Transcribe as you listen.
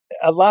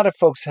a lot of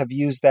folks have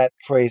used that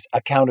phrase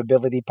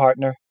accountability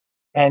partner.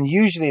 And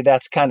usually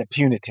that's kind of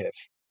punitive,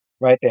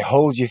 right? They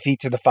hold your feet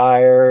to the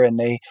fire and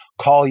they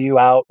call you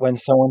out when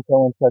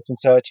so-and-so and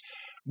such.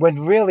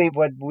 When really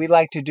what we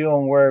like to do,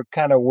 and we're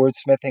kind of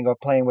wordsmithing or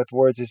playing with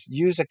words, is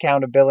use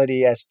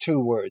accountability as two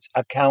words: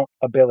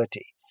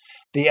 accountability,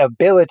 the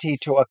ability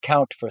to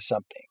account for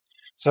something.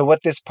 So what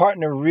this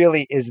partner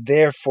really is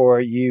there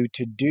for you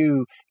to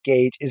do,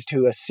 Gage, is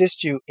to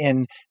assist you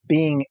in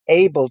being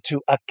able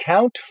to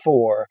account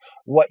for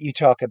what you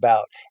talk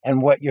about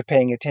and what you're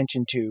paying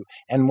attention to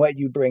and what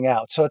you bring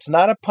out. So it's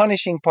not a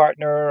punishing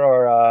partner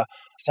or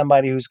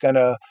somebody who's going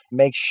to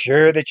make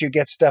sure that you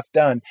get stuff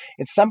done.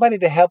 It's somebody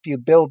to help you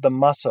build the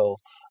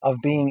muscle of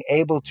being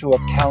able to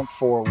account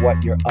for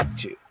what you're up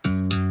to.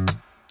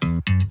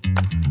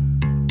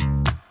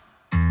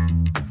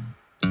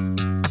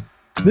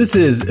 This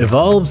is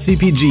Evolve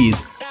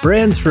CPG's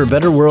Brands for a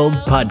Better World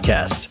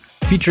podcast,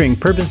 featuring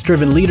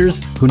purpose-driven leaders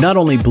who not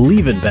only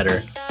believe in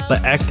better,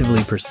 but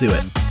actively pursue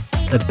it.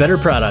 That's better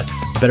products,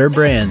 better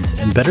brands,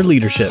 and better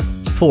leadership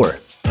for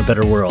a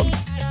better world.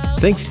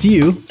 Thanks to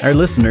you, our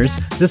listeners,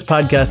 this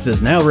podcast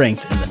is now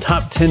ranked in the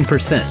top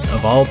 10%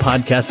 of all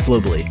podcasts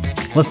globally.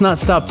 Let's not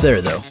stop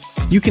there, though.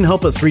 You can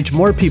help us reach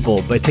more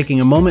people by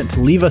taking a moment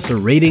to leave us a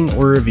rating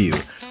or review,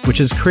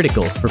 which is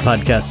critical for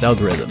podcast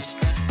algorithms,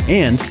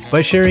 and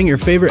by sharing your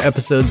favorite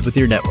episodes with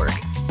your network.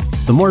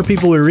 The more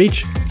people we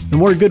reach, the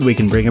more good we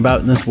can bring about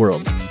in this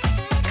world.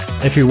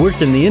 If you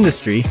work in the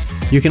industry,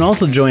 you can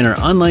also join our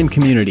online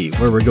community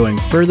where we're going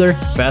further,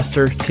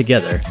 faster,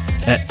 together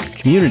at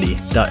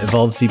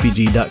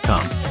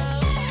community.evolvecpg.com.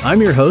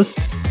 I'm your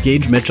host,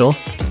 Gage Mitchell,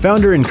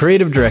 founder and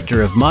creative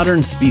director of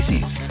Modern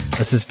Species,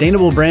 a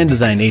sustainable brand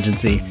design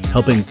agency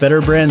helping better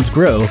brands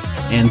grow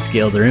and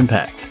scale their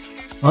impact.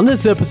 On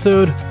this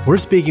episode, we're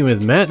speaking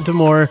with Matt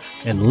Demore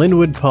and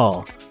Linwood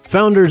Paul,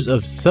 founders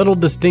of Subtle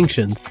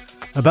Distinctions,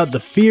 about the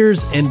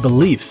fears and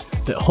beliefs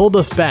that hold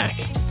us back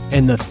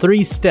and the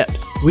 3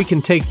 steps we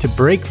can take to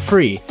break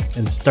free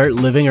and start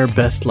living our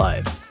best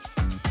lives.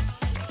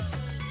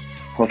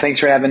 Well, thanks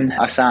for having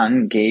us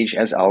on, Gage.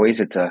 As always,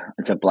 it's a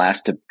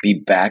blast to be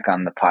back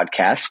on the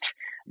podcast.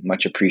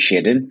 Much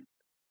appreciated.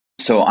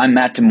 So I'm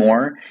Matt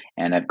Demore,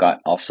 and I've got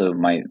also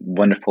my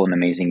wonderful and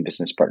amazing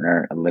business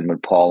partner,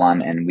 Linwood Paul,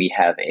 on, and we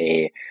have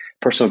a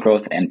personal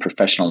growth and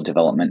professional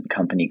development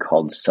company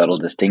called Subtle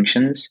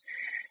Distinctions,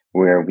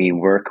 where we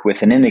work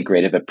with an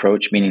integrative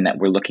approach, meaning that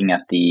we're looking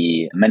at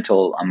the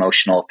mental,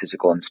 emotional,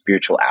 physical, and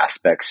spiritual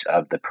aspects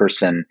of the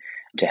person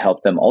to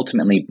help them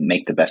ultimately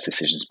make the best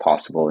decisions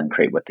possible and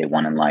create what they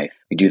want in life.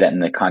 We do that in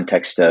the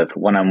context of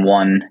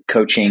one-on-one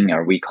coaching,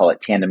 or we call it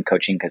tandem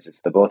coaching because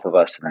it's the both of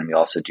us. And then we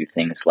also do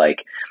things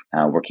like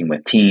working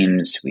with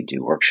teams. We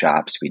do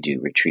workshops, we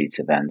do retreats,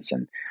 events,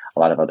 and a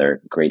lot of other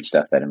great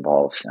stuff that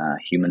involves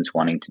humans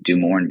wanting to do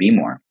more and be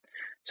more.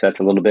 So that's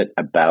a little bit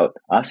about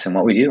us and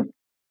what we do.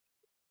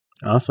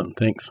 Awesome.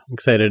 Thanks.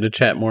 Excited to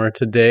chat more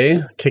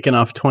today. Kicking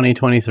off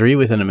 2023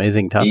 with an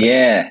amazing topic.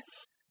 Yeah.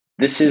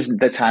 This is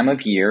the time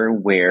of year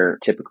where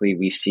typically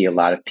we see a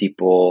lot of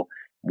people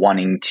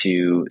wanting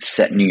to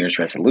set New Year's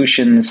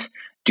resolutions,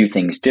 do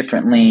things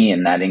differently.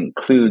 And that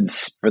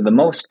includes, for the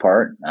most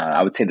part,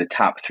 I would say the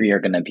top 3 are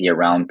going to be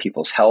around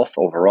people's health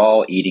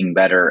overall, eating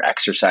better,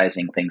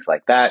 exercising, things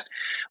like that.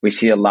 We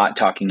see a lot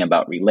talking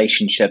about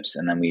relationships,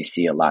 and then we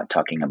see a lot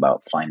talking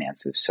about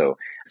finances. So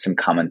some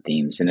common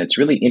themes. And it's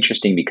really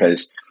interesting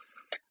because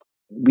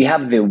we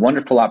have the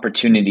wonderful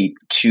opportunity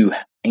to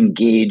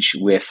engage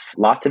with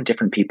lots of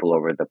different people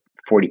over the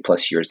 40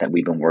 plus years that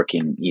we've been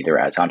working either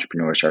as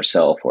entrepreneurs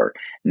ourselves or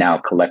now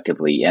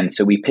collectively. And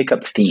so we pick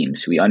up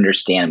themes, we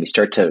understand, we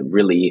start to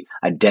really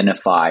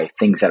identify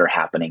things that are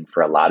happening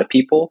for a lot of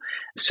people.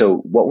 So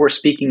what we're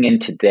speaking in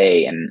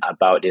today and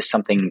about is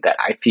something that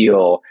I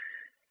feel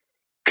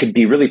could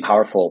be really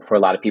powerful for a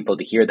lot of people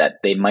to hear that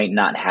they might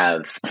not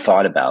have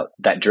thought about,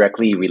 that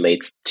directly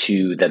relates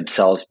to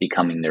themselves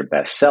becoming their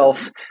best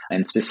self.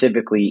 And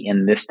specifically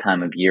in this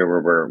time of year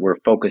where we're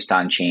focused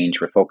on change,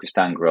 we're focused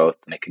on growth,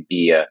 and it could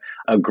be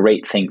a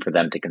great thing for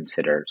them to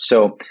consider.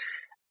 So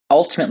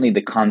ultimately,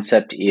 the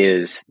concept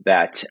is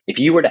that if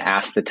you were to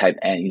ask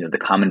the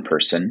common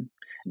person,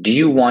 do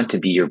you want to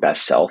be your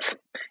best self?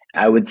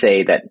 I would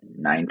say that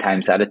 9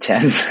 times out of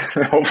 10,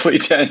 hopefully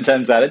 10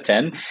 times out of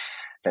 10,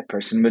 that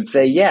person would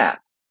say, yeah,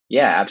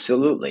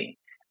 absolutely.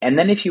 And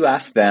then if you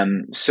ask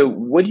them, so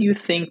what do you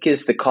think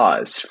is the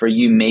cause for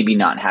you maybe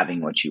not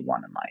having what you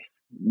want in life?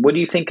 What do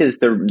you think is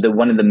the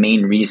one of the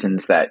main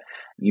reasons that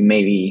you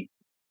maybe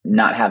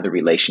not have the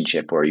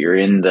relationship, or you're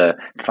in the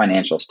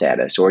financial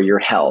status, or your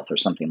health, or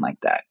something like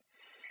that?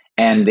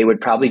 And they would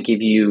probably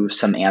give you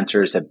some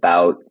answers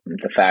about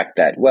the fact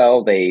that,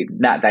 well, they're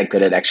not that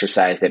good at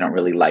exercise. They don't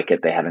really like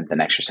it. They haven't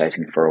been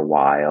exercising for a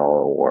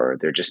while, or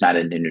they're just not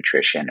into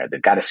nutrition, or they've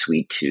got a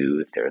sweet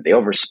tooth, or they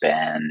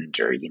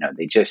overspend, or,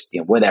 they just,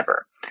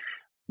 whatever.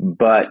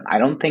 But I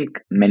don't think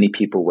many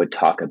people would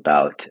talk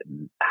about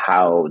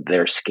how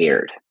they're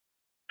scared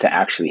to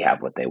actually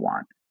have what they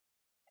want.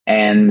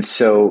 And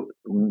so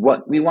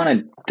what we want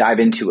to dive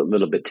into a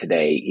little bit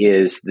today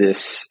is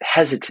this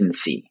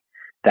hesitancy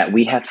that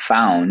we have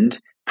found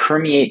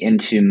permeate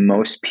into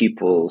most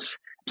people's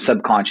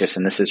subconscious.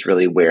 And this is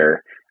really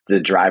where the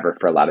driver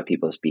for a lot of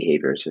people's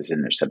behaviors is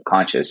in their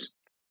subconscious,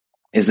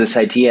 is this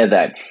idea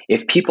that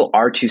if people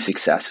are too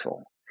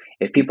successful,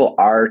 if people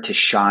are to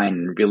shine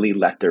and really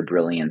let their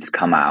brilliance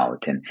come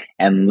out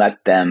and let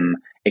them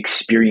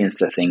experience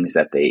the things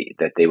that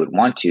they would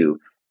want to,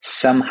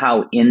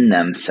 somehow in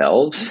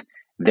themselves,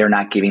 they're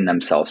not giving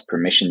themselves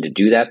permission to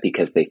do that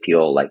because they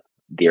feel like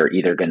they're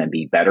either going to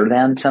be better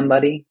than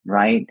somebody,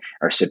 right?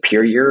 Or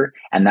superior.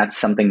 And that's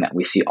something that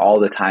we see all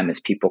the time is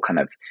people kind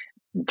of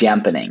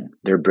dampening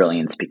their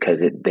brilliance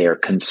because they're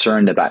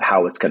concerned about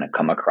how it's going to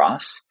come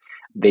across.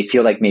 They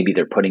feel like maybe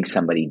they're putting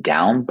somebody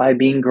down by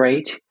being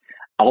great.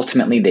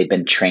 Ultimately, they've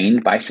been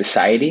trained by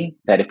society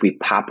that if we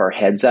pop our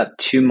heads up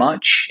too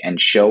much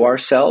and show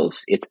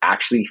ourselves, it's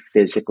actually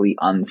physically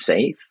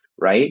unsafe,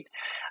 right?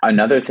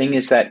 Another thing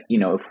is that,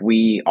 if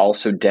we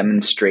also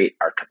demonstrate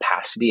our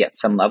capacity at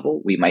some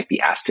level, we might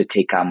be asked to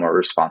take on more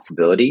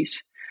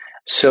responsibilities.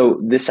 So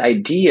this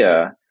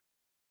idea,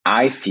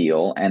 I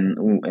feel,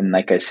 and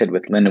like I said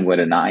with Lindenwood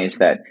and I, is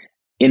that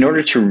in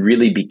order to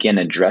really begin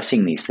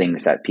addressing these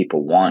things that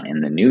people want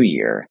in the new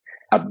year,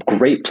 a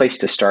great place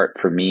to start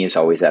for me is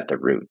always at the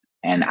root.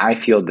 And I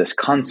feel this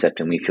concept,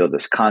 and we feel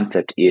this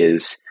concept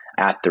is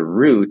at the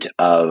root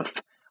of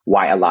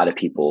why a lot of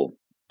people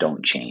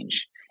don't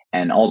change.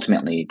 And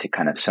ultimately, to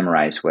kind of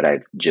summarize what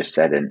I've just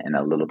said in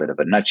a little bit of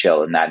a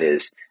nutshell, and that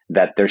is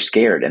that they're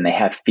scared and they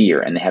have fear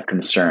and they have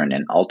concern.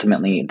 And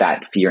ultimately,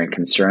 that fear and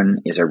concern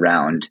is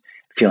around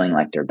feeling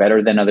like they're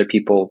better than other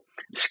people,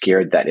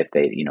 scared that if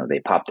they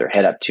pop their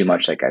head up too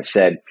much, like I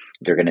said,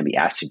 they're going to be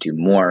asked to do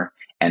more.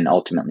 And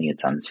ultimately,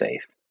 it's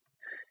unsafe.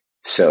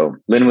 So,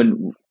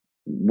 Linwood,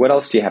 what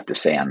else do you have to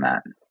say on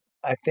that?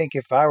 I think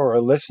if I were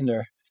a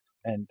listener,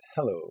 and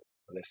hello,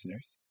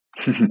 listeners,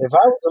 if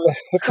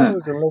I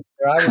was a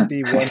listener, I would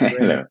be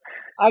wondering,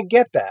 I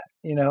get that,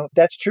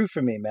 that's true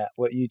for me, Matt,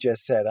 what you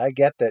just said. I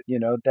get that,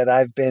 that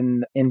I've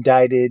been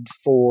indicted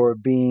for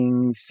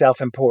being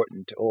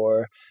self-important,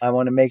 or I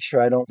want to make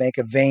sure I don't make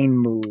a vain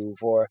move,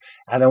 or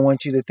I don't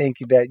want you to think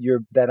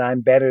that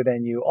I'm better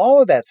than you.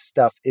 All of that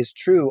stuff is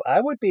true.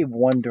 I would be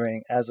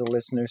wondering as a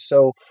listener,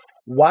 so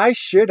why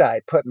should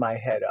I put my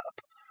head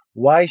up?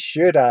 Why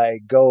should I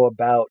go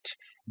about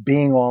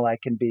being all I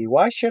can be?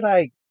 Why should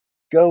I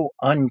go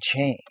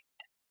unchained,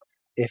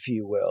 if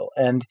you will?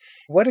 And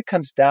what it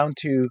comes down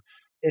to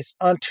is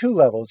on two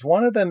levels.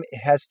 One of them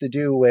has to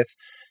do with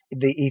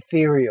the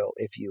ethereal,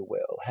 if you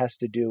will, has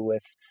to do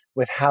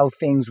with how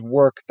things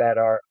work that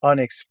are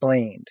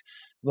unexplained.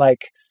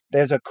 Like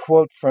there's a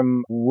quote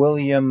from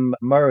William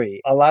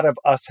Murray. A lot of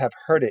us have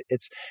heard it.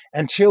 It's,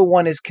 until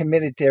one is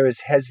committed, there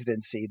is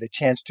hesitancy, the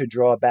chance to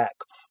draw back,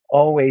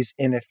 always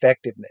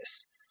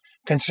ineffectiveness.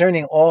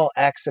 Concerning all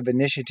acts of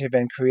initiative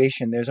and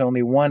creation, there's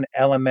only one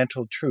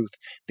elemental truth,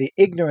 the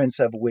ignorance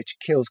of which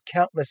kills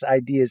countless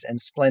ideas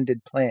and splendid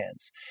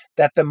plans,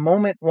 that the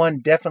moment one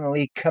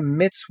definitely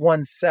commits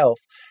oneself,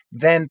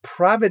 then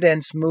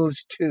providence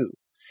moves too,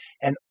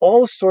 and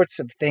all sorts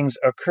of things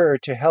occur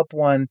to help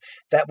one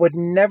that would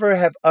never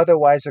have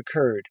otherwise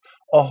occurred.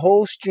 A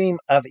whole stream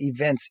of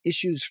events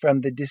issues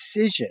from the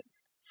decision,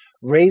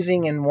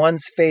 raising in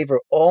one's favor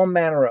all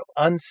manner of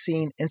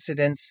unseen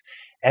incidents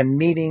and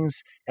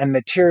meetings and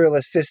material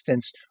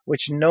assistance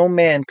which no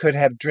man could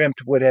have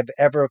dreamt would have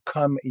ever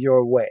come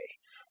your way.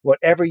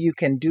 Whatever you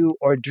can do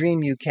or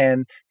dream you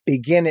can,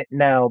 begin it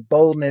now.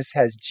 Boldness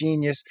has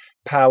genius,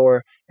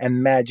 power,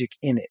 and magic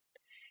in it.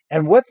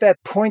 And what that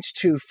points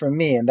to for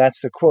me, and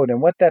that's the quote,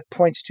 and what that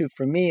points to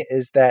for me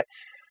is that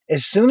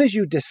as soon as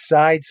you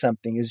decide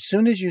something, as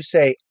soon as you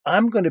say,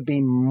 I'm going to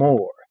be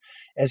more,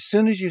 as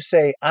soon as you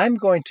say, I'm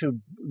going to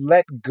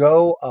let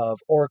go of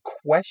or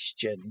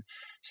question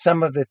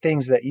some of the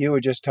things that you were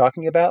just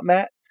talking about,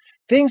 Matt,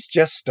 things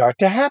just start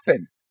to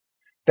happen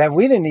that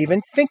we didn't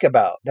even think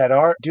about, that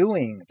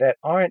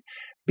aren't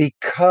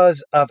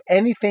because of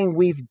anything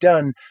we've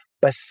done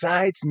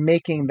besides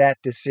making that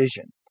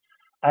decision.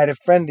 I had a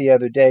friend the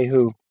other day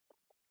who,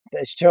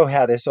 to show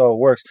how this all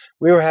works,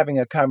 we were having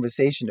a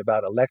conversation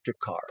about electric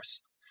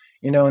cars,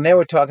 and they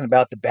were talking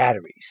about the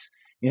batteries.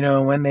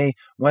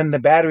 When the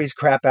batteries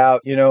crap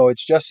out,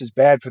 it's just as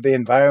bad for the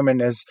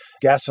environment as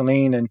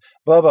gasoline and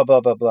blah, blah,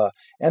 blah, blah, blah.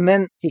 And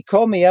then he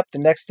called me up the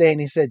next day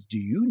and he said, do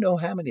you know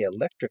how many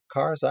electric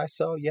cars I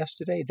saw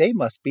yesterday? They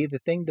must be the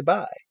thing to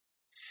buy.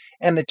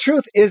 And the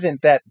truth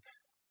isn't that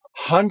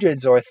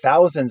hundreds or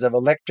thousands of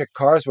electric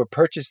cars were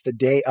purchased the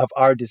day of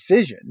our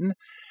decision.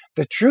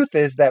 The truth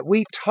is that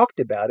we talked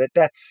about it,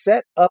 that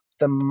set up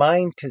the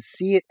mind to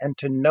see it and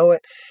to know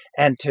it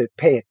and to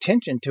pay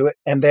attention to it.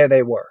 And there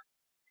they were.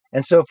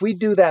 And so if we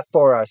do that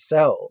for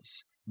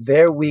ourselves,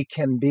 there we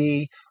can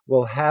be,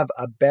 we'll have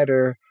a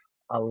better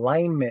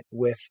alignment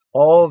with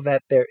all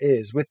that there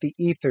is, with the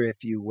ether,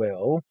 if you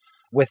will,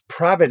 with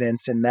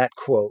providence in that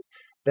quote,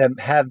 then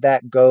have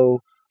that go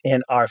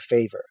in our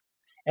favor.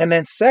 And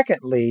then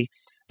secondly,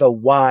 the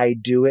why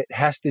do it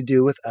has to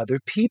do with other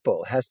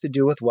people, has to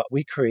do with what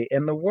we create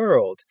in the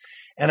world.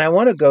 And I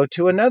want to go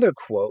to another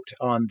quote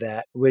on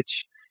that,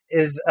 which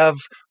is of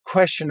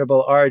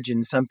questionable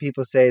origin. Some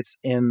people say it's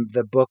in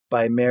the book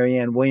by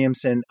Marianne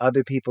Williamson.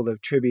 Other people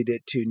attribute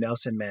it to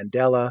Nelson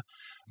Mandela.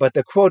 But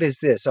the quote is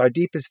this: our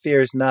deepest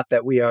fear is not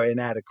that we are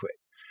inadequate.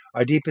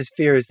 Our deepest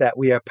fear is that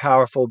we are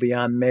powerful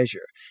beyond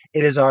measure.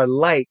 It is our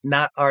light,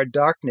 not our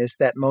darkness,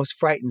 that most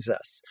frightens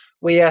us.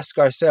 We ask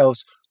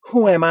ourselves,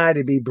 who am I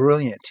to be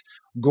brilliant,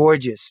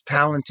 gorgeous,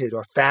 talented,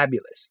 or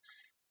fabulous?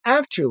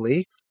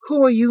 Actually,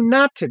 who are you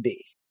not to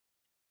be?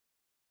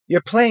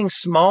 Your playing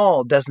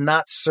small does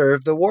not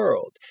serve the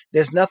world.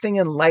 There's nothing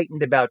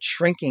enlightened about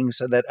shrinking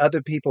so that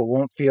other people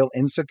won't feel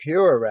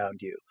insecure around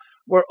you.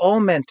 We're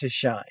all meant to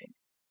shine.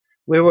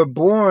 We were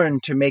born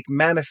to make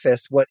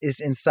manifest what is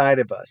inside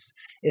of us.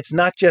 It's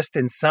not just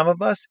in some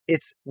of us,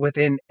 it's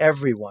within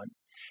everyone.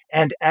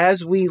 And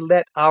as we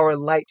let our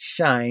light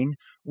shine,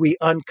 we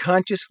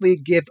unconsciously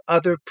give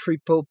other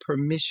people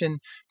permission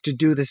to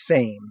do the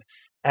same.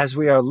 As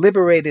we are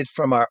liberated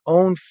from our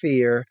own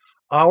fear,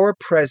 our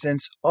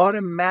presence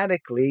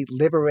automatically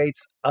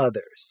liberates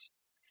others.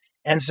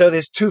 And so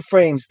there's two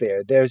frames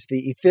there. There's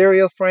the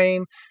ethereal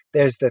frame.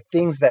 There's the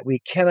things that we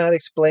cannot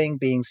explain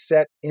being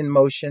set in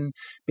motion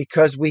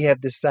because we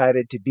have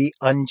decided to be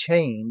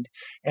unchained.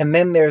 And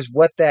then there's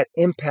what that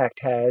impact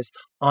has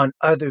on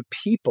other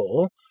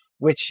people,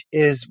 which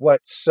is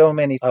what so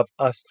many of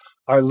us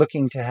are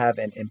looking to have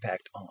an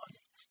impact on.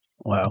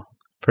 Wow.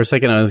 For a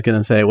second, I was going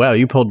to say, wow,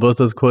 you pulled both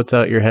those quotes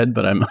out of your head,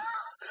 but I'm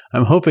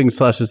hoping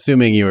 /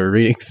 assuming you were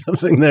reading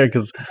something there,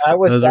 because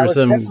those are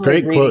some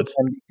great quotes.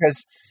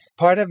 Because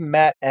part of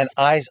Matt and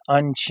I's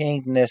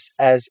unchainedness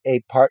as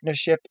a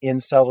partnership in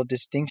Subtle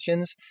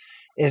Distinctions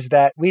is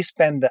that we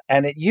spend,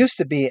 and it used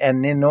to be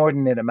an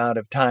inordinate amount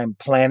of time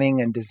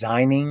planning and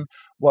designing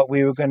what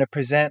we were going to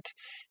present.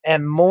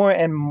 And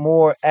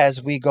more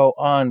as we go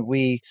on,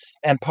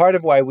 and part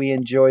of why we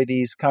enjoy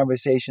these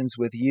conversations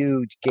with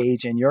you,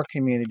 Gage, and your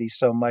community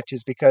so much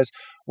is because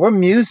we're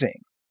musing.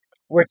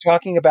 We're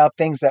talking about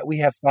things that we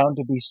have found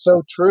to be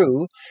so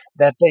true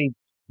that they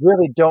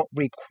really don't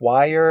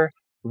require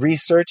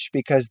research,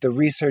 because the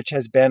research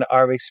has been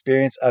our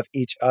experience of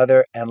each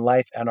other and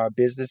life and our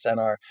business and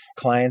our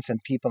clients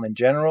and people in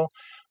general.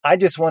 I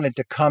just wanted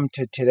to come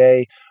to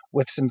today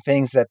with some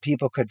things that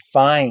people could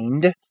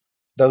find,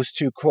 those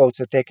two quotes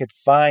that they could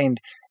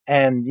find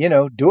and,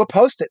 do a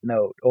Post-it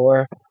note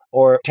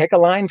or take a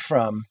line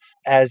from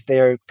as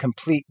they're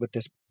complete with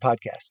this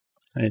podcast.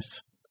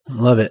 Nice.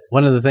 Love it.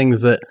 One of the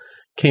things that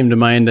came to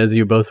mind as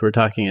you both were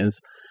talking is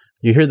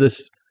you hear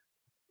this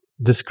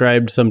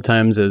described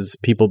sometimes as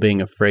people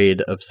being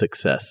afraid of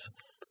success.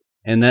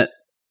 And that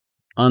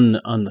on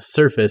the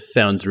surface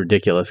sounds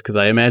ridiculous, because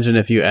I imagine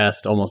if you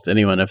asked almost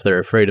anyone if they're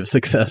afraid of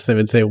success, they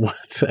would say,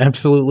 what?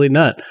 Absolutely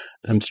not.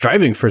 I'm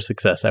striving for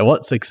success. I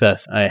want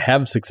success. I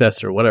have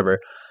success, or whatever.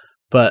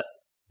 But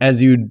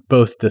as you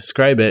both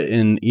describe it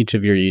in each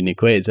of your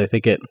unique ways, I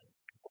think it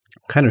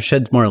kind of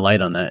sheds more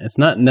light on that. It's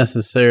not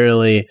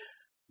necessarily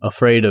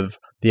afraid of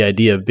the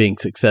idea of being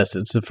success.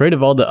 It's afraid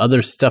of all the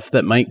other stuff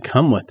that might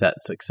come with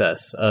that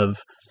success, of,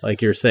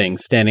 like you're saying,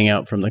 standing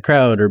out from the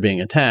crowd, or being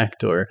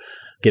attacked, or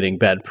getting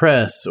bad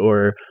press,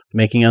 or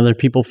making other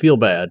people feel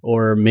bad.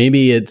 Or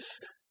maybe it's,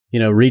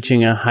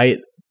 reaching a height,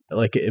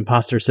 like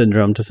imposter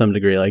syndrome to some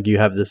degree. Like you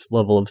have this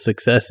level of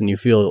success and you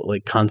feel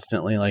like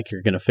constantly like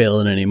you're going to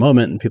fail in any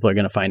moment and people are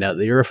going to find out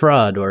that you're a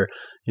fraud. Or,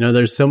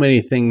 there's so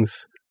many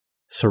things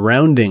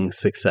surrounding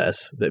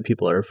success that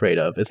people are afraid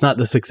of. It's not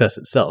the success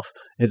itself,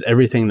 it's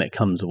everything that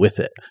comes with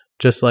it.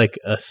 Just like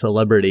a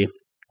celebrity,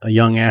 a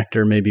young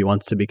actor maybe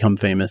wants to become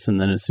famous,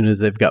 and then as soon as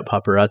they've got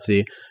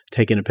paparazzi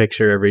taking a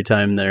picture every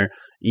time they're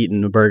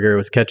eating a burger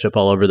with ketchup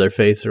all over their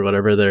face or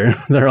whatever,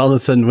 they're all of a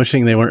sudden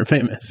wishing they weren't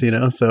famous,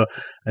 So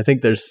I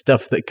think there's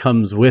stuff that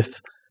comes with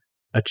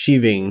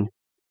achieving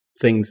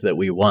things that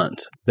we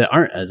want that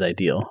aren't as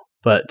ideal,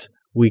 but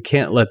we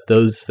can't let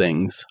those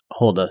things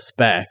hold us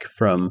back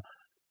from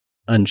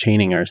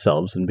unchaining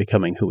ourselves and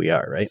becoming who we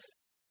are, right?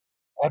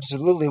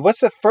 Absolutely.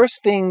 What's the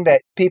first thing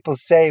that people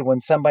say when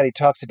somebody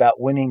talks about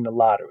winning the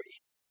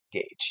lottery,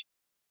 Gage?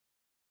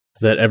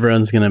 That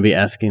everyone's going to be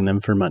asking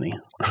them for money.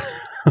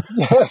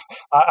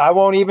 I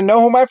won't even know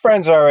who my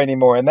friends are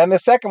anymore. And then the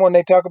second one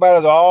they talk about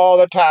is all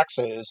the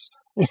taxes.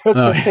 It's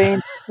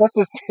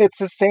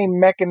the same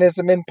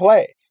mechanism in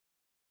play.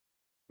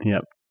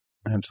 Yep,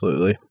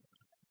 absolutely.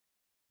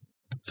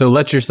 So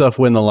let yourself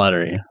win the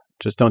lottery.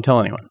 Just don't tell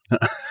anyone.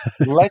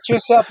 Let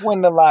yourself win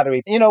the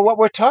lottery. What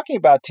we're talking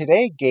about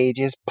today, Gage,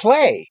 is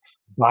play.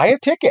 Buy a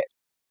ticket.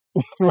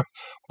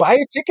 Buy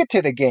a ticket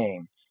to the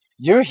game.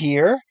 You're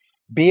here.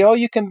 Be all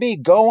you can be.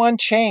 Go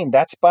unchained.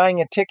 That's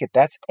buying a ticket.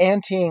 That's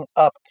anteing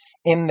up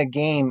in the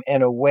game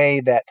in a way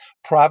that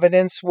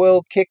Providence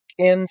will kick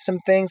in some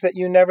things that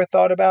you never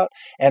thought about.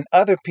 And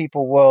other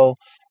people will,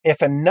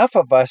 if enough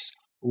of us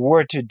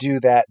were to do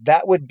that,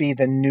 that would be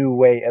the new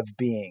way of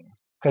being.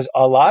 because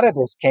a lot of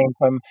this came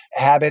from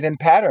habit and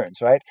patterns,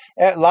 right?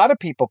 A lot of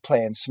people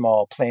playing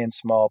small, playing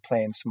small,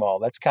 playing small.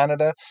 That's kind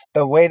of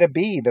the way to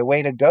be, the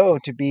way to go,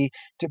 to be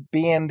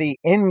in the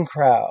in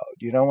crowd.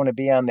 You don't want to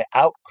be on the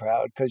out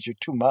crowd because you're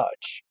too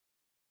much.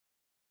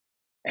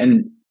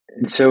 And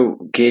so,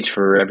 Gage,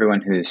 for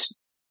everyone who's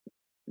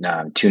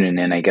tuning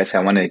in, I guess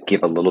I want to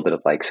give a little bit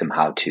of like some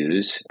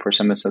how-tos for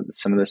some of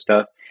this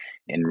stuff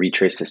and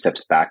retrace the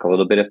steps back a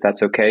little bit, if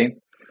that's okay.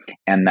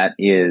 And that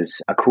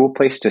is a cool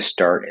place to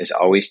start is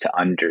always to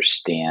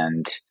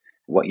understand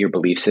what your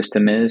belief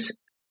system is.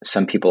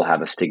 Some people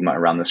have a stigma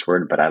around this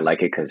word, but I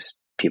like it because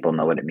people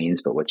know what it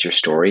means. But what's your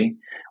story?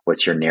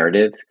 What's your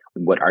narrative?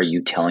 What are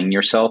you telling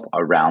yourself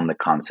around the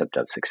concept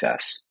of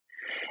success?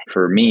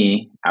 For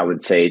me, I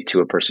would say to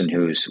a person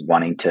who's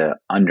wanting to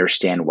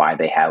understand why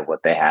they have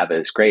what they have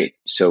is great.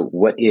 So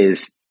what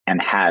is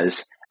and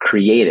has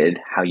created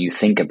how you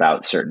think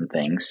about certain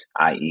things,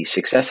 i.e.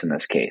 success in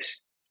this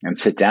case, and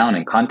sit down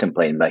and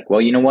contemplate and like,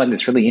 well, you know what?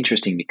 It's really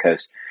interesting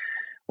because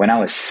when I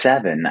was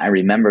 7, I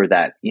remember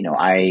that,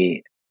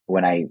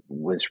 when I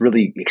was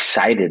really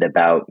excited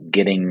about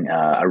getting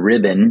a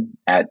ribbon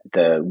at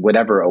the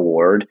whatever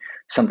award,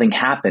 something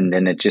happened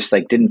and it just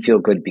like didn't feel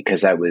good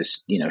because I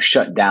was,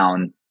 shut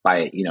down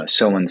by,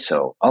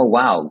 so-and-so. Oh,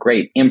 wow,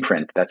 great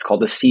imprint. That's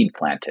called a seed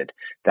planted.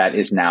 That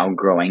is now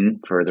growing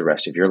for the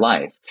rest of your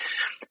life.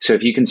 So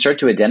if you can start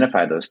to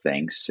identify those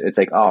things, it's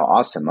like, oh,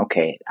 awesome.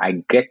 Okay,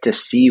 I get to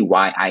see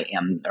why I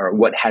am or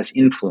what has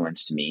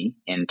influenced me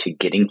into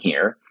getting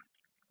here.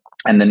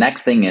 And the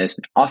next thing is,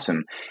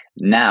 awesome.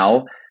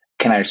 Now,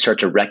 can I start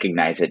to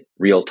recognize it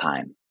real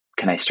time?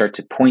 Can I start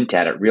to point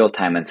at it real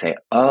time and say,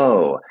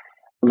 oh,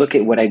 look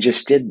at what I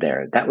just did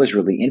there. That was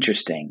really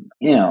interesting.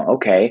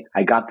 Okay,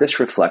 I got this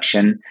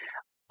reflection.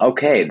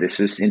 Okay, this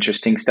is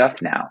interesting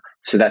stuff now.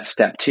 So that's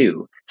step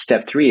 2.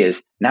 Step 3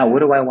 is, now what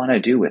do I want to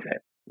do with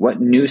it? What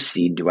new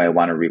seed do I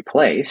want to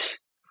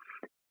replace?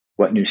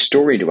 What new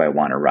story do I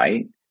want to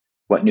write?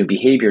 What new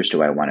behaviors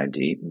do I want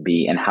to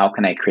be? And how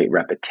can I create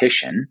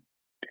repetition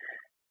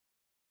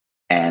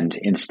and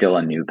instill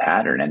a new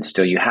pattern? And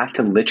still, you have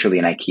to literally,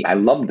 and I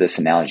love this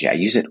analogy. I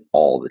use it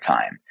all the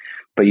time,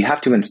 but you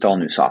have to install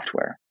new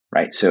software,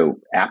 right? So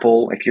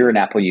Apple, if you're an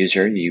Apple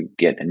user, you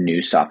get a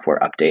new software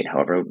update,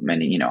 however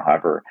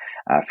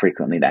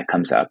frequently that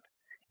comes up,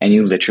 and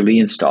you literally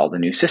install the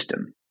new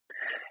system.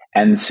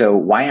 And so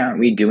why aren't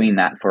we doing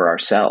that for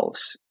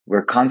ourselves?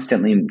 We're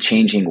constantly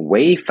changing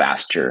way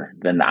faster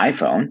than the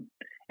iPhone.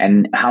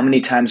 And how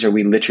many times are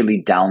we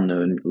literally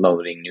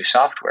downloading new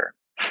software?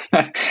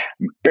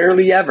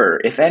 Barely ever,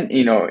 if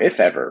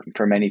ever,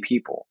 for many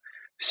people.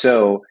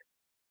 So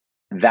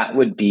that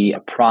would be a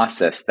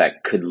process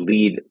that could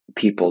lead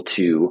people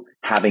to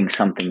having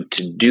something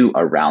to do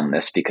around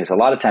this, because a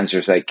lot of times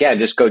there's like, yeah,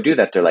 just go do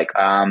that. They're like,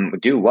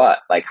 do what?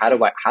 Like, how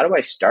do I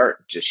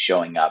start just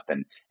showing up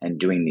and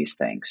doing these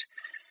things?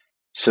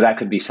 So that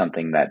could be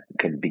something that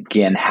could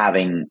begin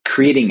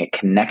creating a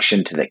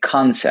connection to the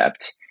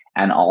concept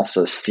and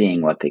also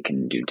seeing what they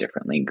can do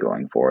differently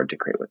going forward to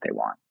create what they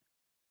want.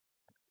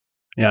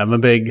 Yeah, I'm a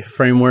big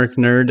framework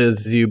nerd,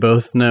 as you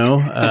both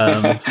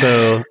know.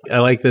 So I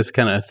like this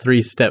kind of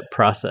 3-step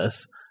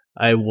process.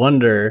 I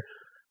wonder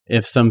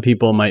if some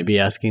people might be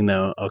asking,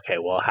 though, okay,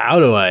 well, how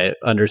do I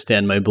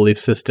understand my belief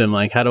system?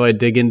 Like, how do I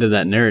dig into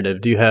that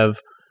narrative? Do you have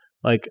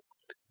like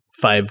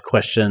 5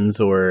 questions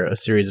or a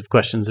series of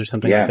questions or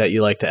something like that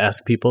you like to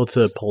ask people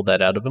to pull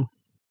that out of them?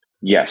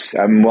 Yes.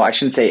 Well, I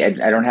shouldn't say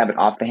I don't have it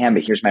off the hand,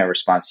 but here's my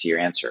response to your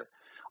answer.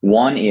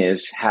 One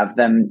is have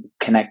them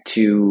connect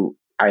to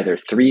either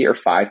 3 or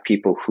 5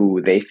 people who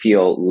they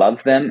feel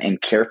love them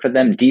and care for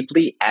them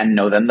deeply and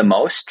know them the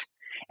most,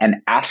 and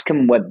ask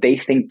them what they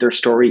think their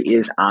story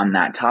is on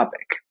that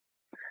topic.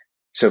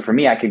 So for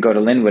me, I could go to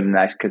Linwood and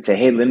I could say,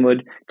 hey,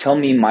 Linwood, tell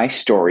me my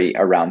story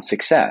around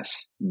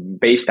success.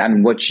 Based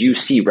on what you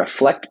see,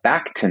 reflect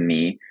back to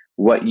me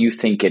what you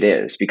think it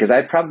is, because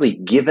I've probably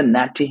given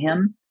that to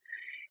him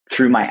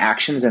through my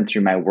actions and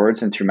through my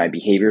words and through my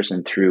behaviors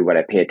and through what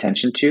I pay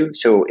attention to.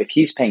 So if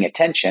he's paying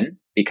attention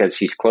because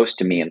he's close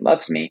to me and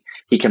loves me,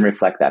 he can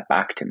reflect that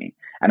back to me.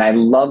 And I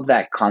love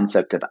that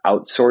concept of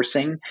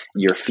outsourcing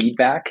your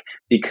feedback,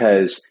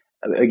 because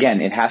again,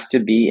 it has to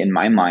be, in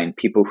my mind,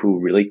 people who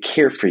really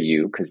care for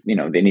you, because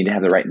they need to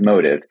have the right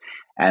motive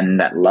and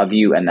that love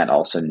you and that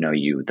also know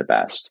you the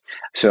best.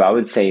 So I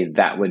would say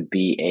that would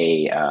be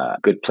a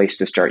good place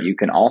to start. You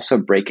can also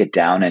break it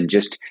down and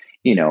just,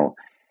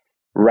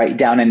 write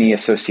down any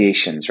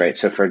associations, right?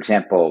 So for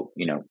example,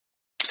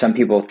 some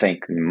people think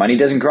money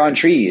doesn't grow on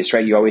trees,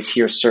 right? You always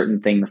hear certain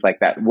things like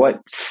that.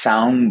 What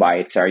sound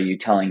bites are you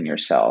telling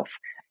yourself?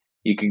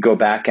 You could go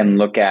back and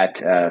look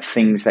at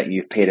things that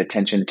you've paid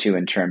attention to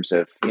in terms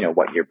of,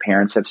 what your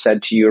parents have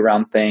said to you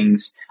around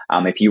things.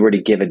 If you were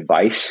to give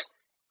advice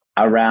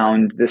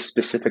around this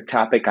specific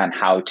topic on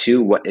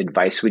what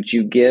advice would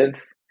you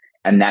give?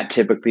 And that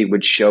typically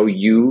would show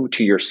you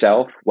to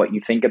yourself what you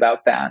think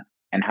about that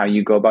and how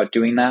you go about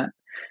doing that.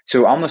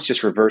 So almost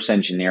just reverse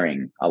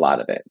engineering a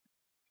lot of it.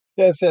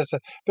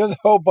 There's a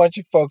whole bunch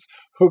of folks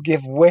who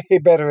give way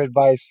better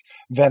advice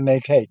than they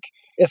take.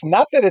 It's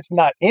not that it's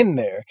not in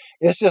there.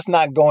 It's just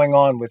not going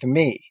on with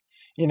me.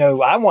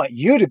 I want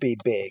you to be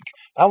big.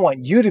 I want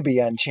you to be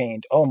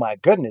unchained. Oh my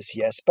goodness,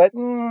 yes. But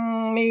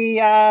me,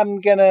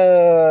 I'm going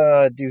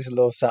to do a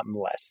little something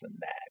less than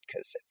that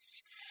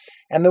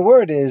and the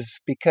word is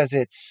because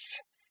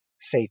it's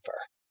safer.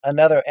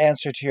 Another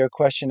answer to your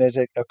question as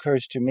it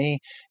occurs to me,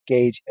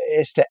 Gage,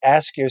 is to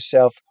ask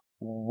yourself,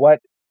 what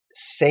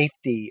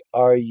safety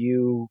are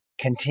you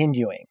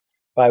continuing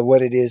by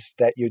what it is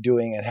that you're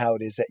doing and how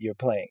it is that you're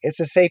playing? It's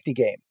a safety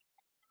game.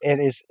 It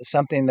is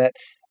something that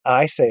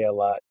I say a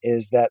lot,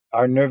 is that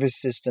our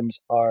nervous systems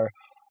are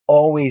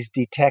always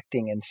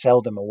detecting and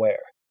seldom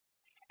aware.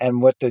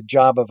 And what the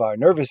job of our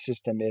nervous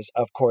system is,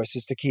 of course,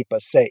 is to keep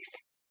us safe.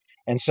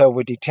 And so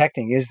we're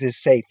detecting, is this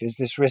safe? Is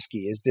this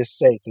risky? Is this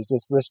safe? Is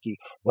this risky?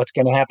 What's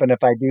going to happen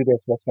if I do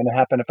this? What's going to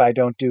happen if I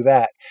don't do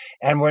that?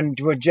 And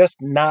we're just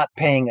not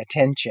paying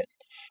attention.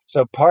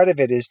 So part of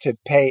it is to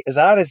pay, as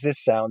odd as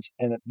this sounds,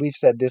 and we've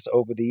said this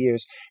over the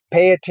years,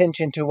 pay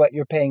attention to what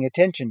you're paying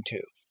attention to.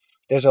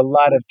 There's a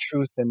lot of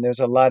truth and there's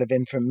a lot of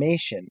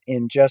information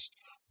in just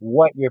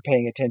what you're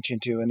paying attention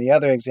to. And the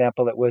other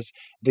example, it was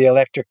the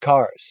electric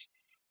cars.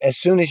 As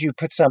soon as you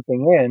put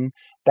something in,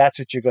 that's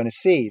what you're going to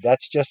see.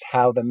 That's just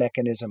how the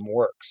mechanism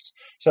works.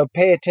 So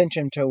pay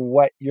attention to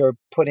what you're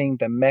putting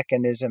the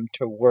mechanism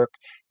to work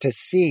to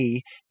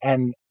see,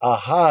 and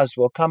ahas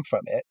will come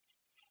from it.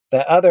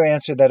 The other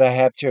answer that I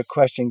have to your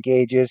question,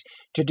 Gage, is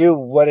to do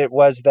what it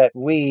was that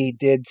we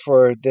did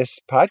for this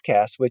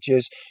podcast, which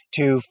is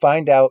to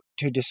find out,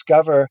 to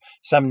discover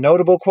some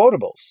notable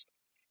quotables.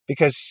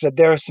 Because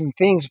there are some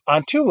things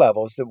on two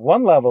levels. The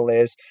one level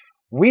is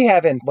we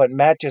have in what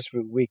Matt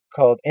we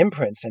called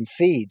imprints and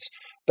seeds.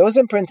 Those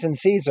imprints and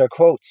seeds are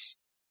quotes.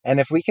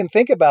 And if we can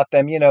think about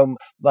them,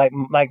 like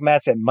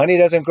Matt said, money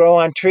doesn't grow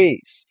on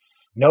trees.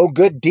 No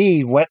good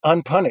deed went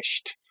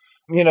unpunished.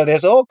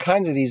 There's all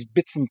kinds of these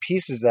bits and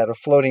pieces that are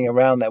floating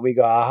around that we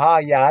go, aha,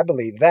 yeah, I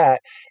believe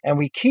that. And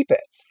we keep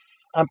it.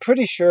 I'm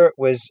pretty sure it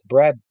was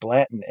Brad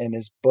Blanton in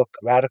his book,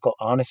 Radical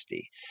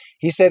Honesty.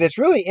 He said, it's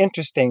really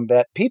interesting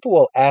that people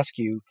will ask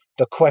you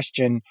the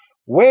question,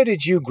 where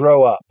did you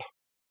grow up?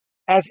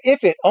 As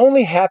if it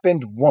only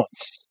happened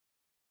once.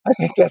 I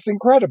think that's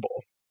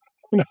incredible.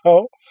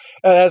 And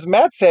as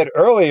Matt said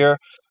earlier,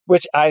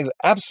 which I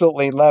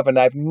absolutely love, and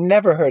I've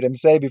never heard him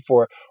say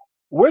before,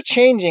 we're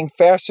changing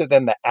faster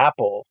than the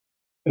Apple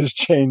is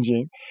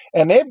changing.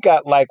 And they've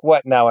got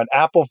an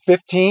Apple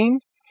 15?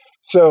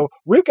 So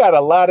we've got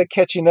a lot of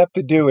catching up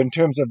to do in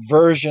terms of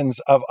versions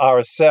of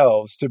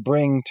ourselves to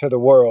bring to the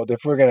world if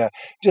we're going to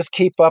just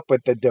keep up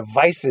with the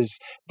devices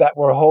that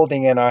we're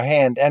holding in our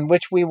hand, and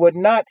which we would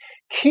not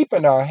keep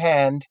in our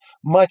hand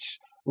much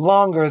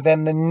longer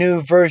than the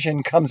new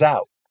version comes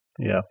out.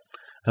 Yeah.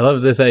 I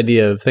love this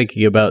idea of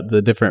thinking about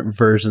the different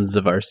versions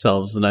of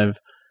ourselves. And I've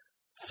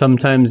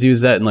sometimes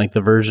used that in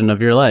the version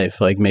of your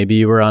life. Like maybe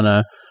you were on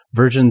a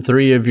version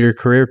 3 of your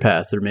career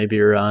path, or maybe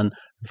you're on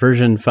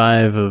version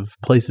 5 of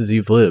places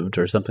you've lived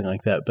or something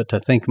like that. But to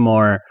think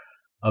more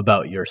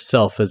about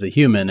yourself as a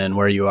human and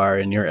where you are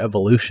in your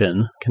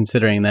evolution,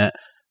 considering that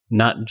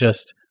not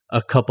just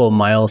a couple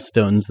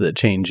milestones that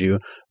change you,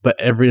 but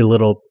every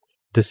little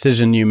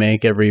decision you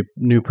make, every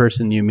new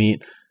person you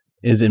meet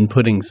is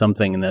inputting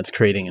something, and that's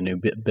creating a new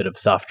bit of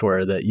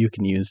software that you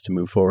can use to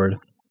move forward.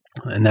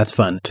 And that's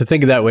fun. To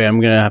think of that way, I'm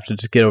going to have to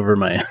just get over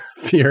my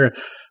fear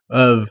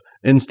of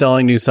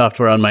installing new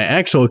software on my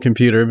actual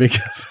computer,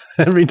 because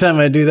every time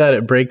I do that,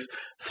 it breaks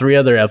 3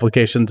 other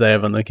applications I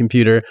have on the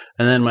computer,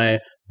 and then my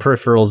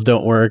peripherals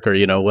don't work, or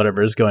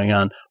whatever is going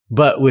on.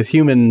 But with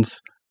humans,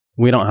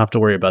 we don't have to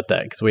worry about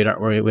that because we don't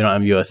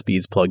have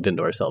USBs plugged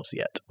into ourselves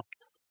yet.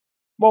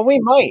 Well, we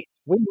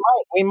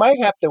might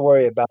have to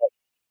worry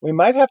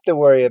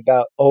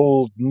about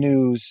old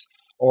news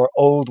or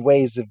old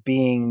ways of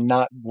being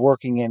not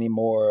working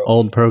anymore.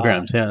 Old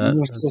programs,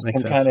 new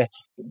system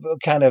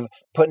kind of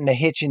putting a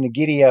hitch in the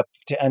giddy up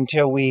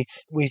until we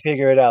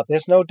figure it out.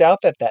 There's no doubt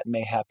that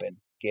may happen,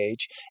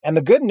 Gage. And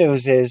the good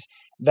news is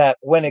that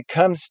when it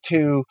comes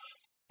to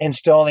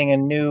installing a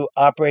new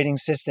operating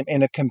system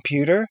in a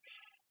computer,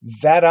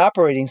 that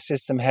operating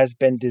system has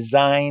been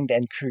designed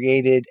and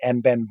created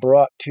and been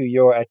brought to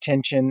your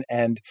attention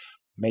and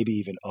maybe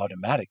even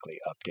automatically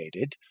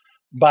updated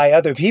by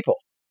other people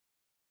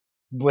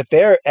with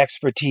their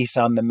expertise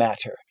on the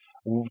matter.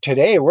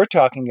 Today, we're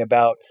talking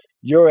about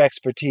your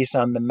expertise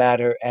on the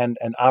matter and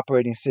an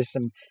operating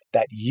system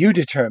that you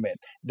determine,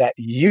 that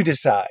you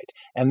decide.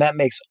 And that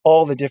makes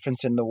all the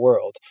difference in the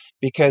world.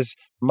 Because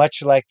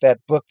much like that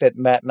book that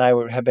Matt and I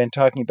have been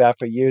talking about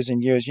for years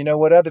and years,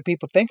 what other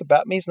people think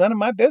about me is none of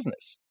my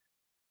business.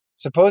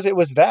 Suppose it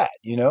was that,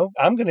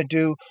 I'm going to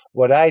do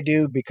what I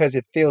do because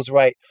it feels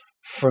right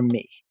for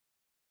me.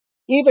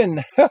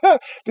 Even,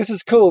 this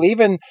is cool,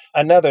 even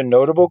another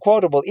notable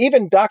quotable,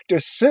 even Dr.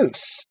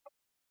 Seuss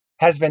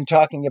has been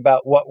talking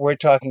about what we're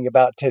talking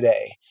about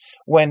today.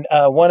 When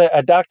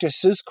a Dr.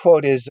 Seuss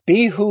quote is,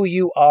 "Be who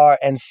you are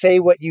and say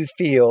what you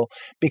feel,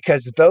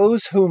 because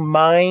those who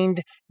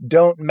mind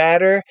don't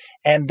matter,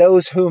 and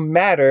those who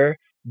matter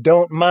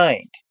don't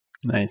mind."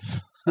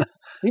 Nice. I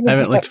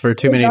haven't looked for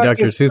too many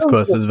Dr. Seuss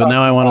quotes, but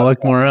now I want to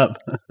look more up.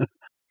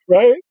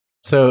 Right?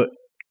 So,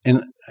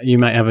 and you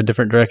might have a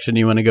different direction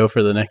you want to go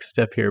for the next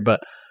step here, but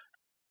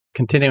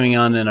continuing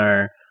on in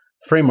our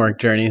framework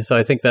journey. So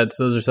I think those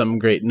are some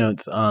great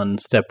notes on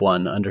step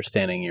one,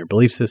 understanding your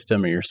belief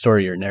system or your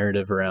story, your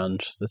narrative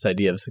around this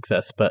idea of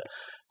success. But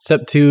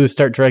step two,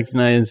 start to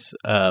recognize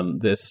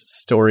this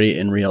story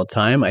in real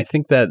time. I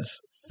think that's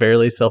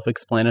fairly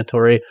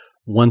self-explanatory.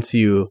 Once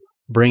you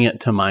bring it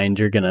to mind,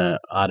 you're going to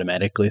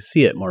automatically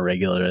see it more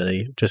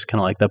regularly, just kind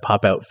of like the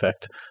pop-out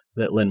effect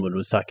that Linwood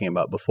was talking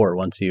about before.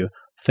 Once you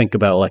think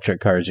about electric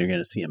cars, you're going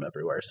to see them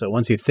everywhere. So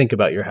once you think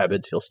about your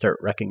habits, you'll start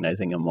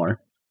recognizing them more.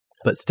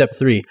 But step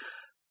three,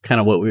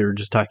 kind of what we were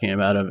just talking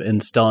about, of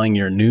installing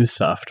your new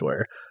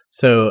software.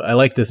 So I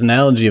like this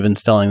analogy of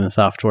installing the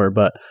software,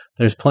 but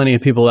there's plenty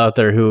of people out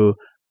there who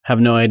have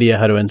no idea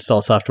how to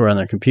install software on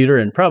their computer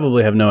and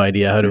probably have no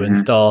idea how to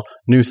install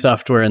new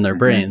software in their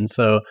brain.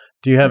 So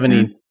do you have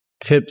any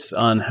tips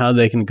on how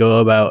they can go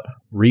about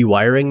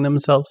rewiring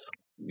themselves?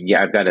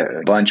 Yeah, I've got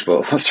a bunch.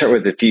 We'll start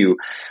with a few.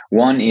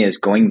 One is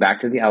going back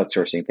to the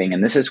outsourcing thing.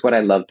 And this is what I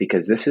love,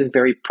 because this is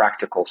very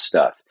practical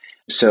stuff.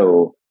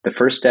 So the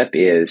first step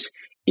is,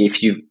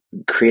 if you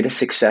create a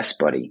success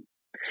buddy,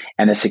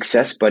 and a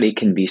success buddy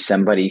can be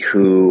somebody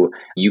who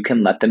you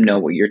can let them know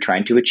what you're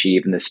trying to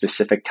achieve in the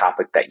specific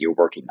topic that you're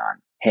working on.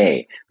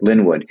 Hey,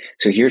 Linwood,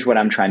 so here's what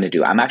I'm trying to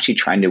do. I'm actually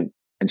trying to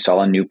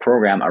install a new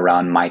program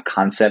around my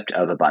concept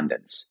of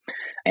abundance.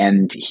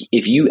 And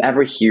if you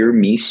ever hear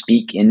me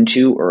speak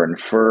into or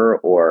infer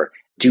or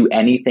do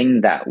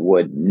anything that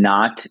would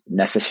not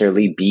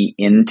necessarily be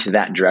into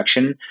that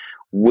direction,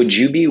 would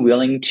you be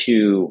willing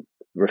to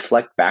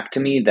reflect back to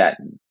me that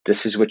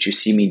this is what you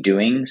see me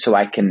doing, so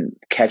I can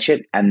catch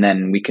it, and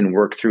then we can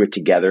work through it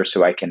together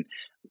so I can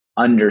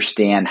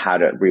understand how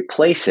to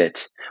replace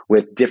it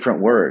with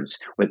different words,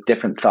 with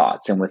different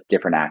thoughts, and with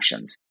different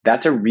actions.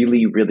 That's a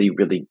really, really,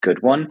 really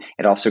good one.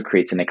 It also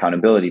creates an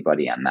accountability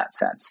buddy in that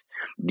sense.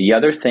 The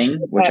other thing,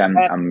 which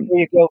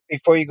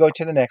before you go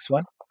to the next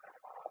one.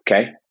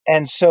 Okay.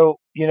 And so,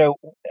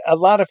 a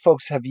lot of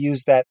folks have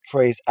used that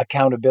phrase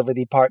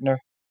accountability partner,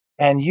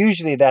 and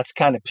usually that's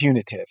kind of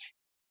punitive.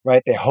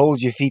 Right? They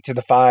hold your feet to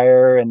the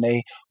fire and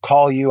they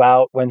call you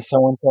out when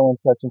so-and-so and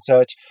such and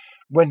such.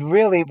 When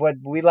really what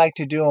we like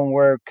to do, and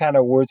we're kind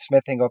of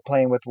wordsmithing or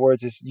playing with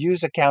words, is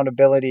use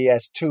accountability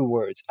as two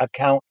words: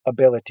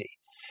 accountability,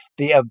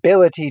 the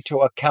ability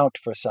to account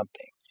for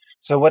something.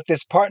 So what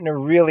this partner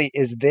really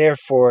is there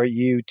for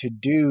you to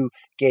do,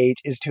 Gage,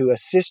 is to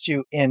assist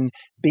you in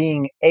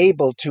being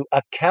able to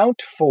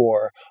account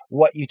for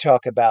what you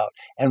talk about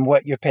and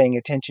what you're paying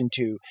attention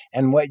to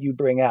and what you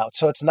bring out.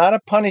 So it's not a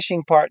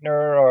punishing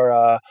partner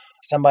or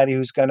somebody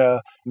who's going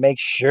to make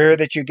sure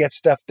that you get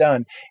stuff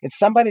done. It's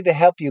somebody to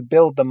help you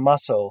build the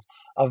muscle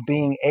of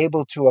being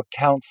able to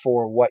account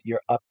for what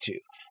you're up to.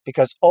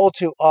 Because all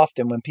too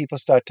often when people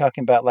start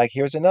talking about, like,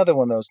 here's another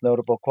one of those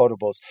notable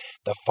quotables,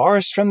 the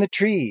forest from the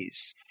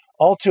trees,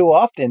 all too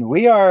often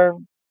we are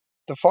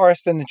the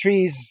forest and the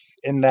trees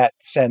in that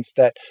sense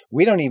that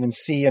we don't even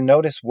see and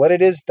notice what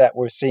it is that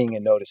we're seeing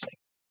and noticing.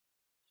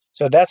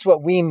 So that's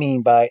what we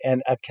mean by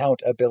an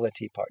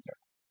accountability partner.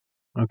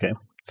 Okay.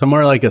 So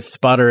more like a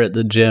spotter at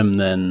the gym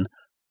than,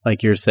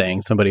 like you're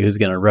saying, somebody who's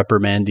going to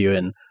reprimand you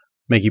and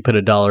make you put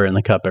 $1 in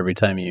the cup every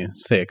time you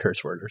say a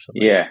curse word or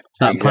something. Yeah. It's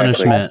not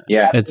punishment.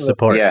 Yeah. It's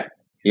support.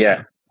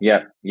 Yeah.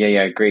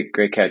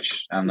 Great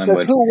catch on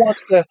Linwood. Who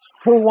wants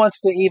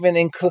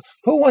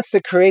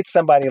to create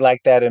somebody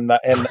like that and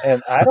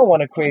I don't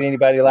want to create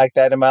anybody like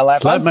that in my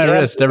life. Slap my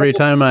wrist every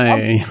time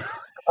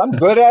I'm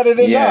good at it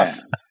enough.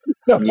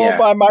 All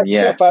by myself.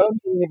 Yeah. I don't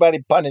need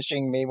anybody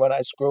punishing me when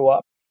I screw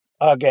up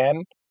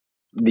again.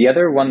 The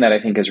other one that I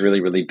think is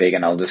really, really big,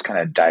 and I'll just kind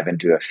of dive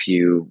into a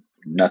few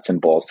nuts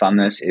and bolts on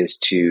this, is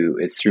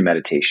through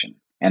meditation.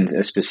 And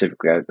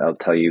specifically, I'll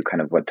tell you kind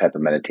of what type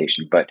of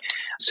meditation. But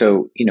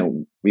so,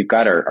 we've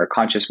got our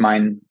conscious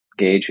mind,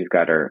 Gage, we've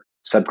got our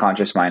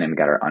subconscious mind, and we've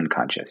got our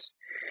unconscious.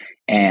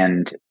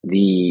 And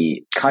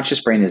the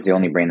conscious brain is the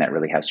only brain that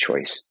really has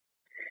choice.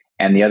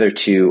 And the other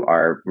two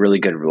are really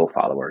good rule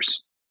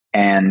followers.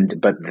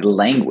 But the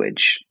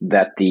language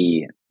that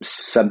the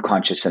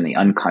subconscious and the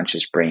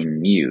unconscious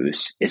brain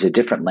use is a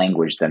different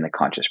language than the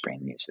conscious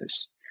brain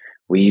uses.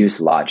 We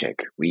use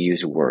logic. We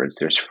use words.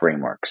 There's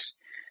frameworks.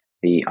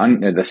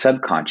 The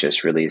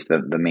subconscious really is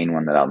the main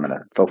one that I'm going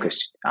to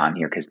focus on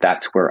here, because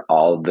that's where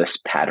all this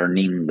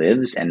patterning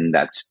lives, and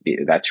that's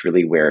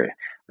really where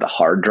the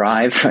hard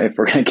drive, if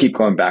we're going to keep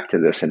going back to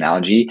this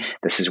analogy,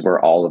 this is where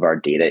all of our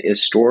data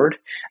is stored.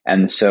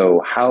 And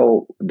so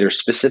how there's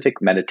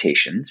specific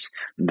meditations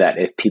that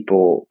if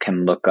people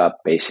can look up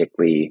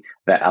basically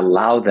that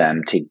allow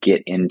them to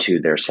get into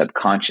their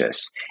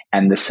subconscious.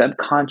 And the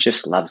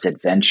subconscious loves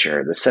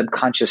adventure. The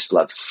subconscious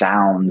loves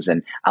sounds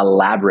and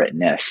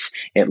elaborateness.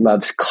 It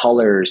loves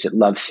colors. It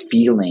loves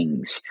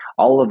feelings,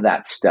 all of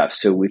that stuff.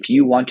 So if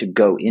you want to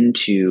go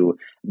into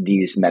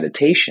these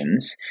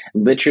meditations,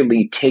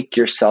 literally take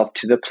yourself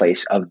to the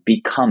place of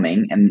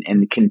becoming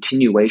and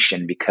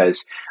continuation,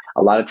 because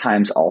a lot of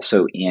times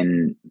also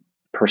in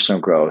personal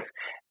growth,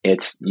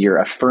 you're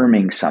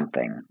affirming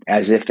something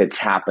as if it's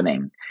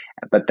happening.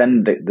 But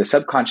then the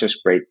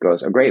subconscious brain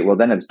goes, oh, great, well,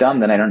 then it's done.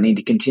 Then I don't need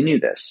to continue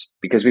this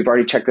because we've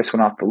already checked this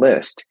one off the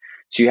list.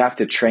 So you have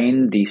to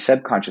train the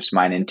subconscious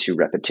mind into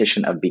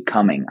repetition of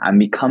becoming. I'm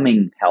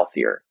becoming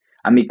healthier.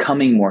 I'm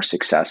becoming more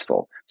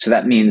successful. So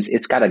that means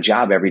it's got a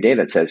job every day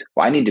that says,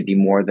 well, I need to be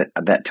more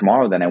that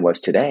tomorrow than I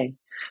was today.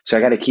 So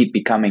I got to keep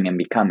becoming and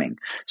becoming.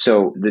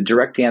 So the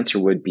direct answer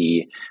would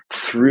be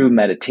through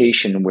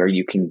meditation, where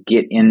you can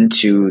get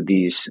into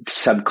these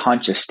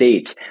subconscious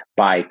states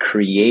by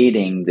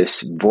creating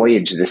this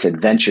voyage, this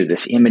adventure,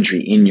 this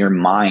imagery in your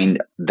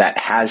mind that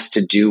has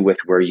to do with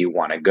where you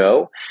want to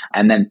go.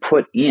 And then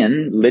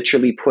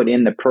literally put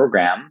in the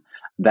program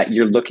that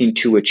you're looking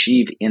to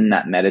achieve in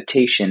that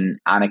meditation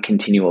on a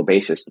continual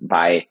basis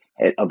by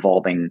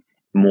evolving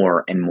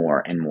more and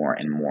more and more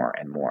and more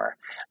and more.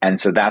 And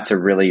so that's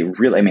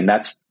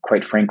that's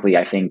quite frankly,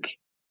 I think,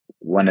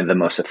 one of the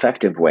most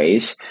effective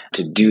ways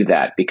to do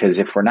that, because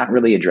if we're not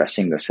really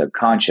addressing the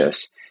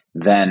subconscious,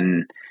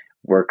 then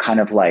we're kind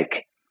of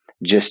like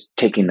just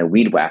taking the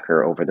weed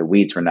whacker over the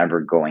weeds. We're never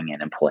going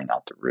in and pulling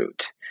out the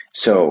root.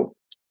 So,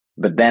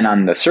 but then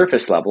on the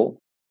surface level,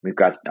 we've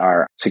got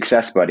our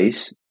success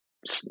buddies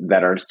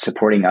that are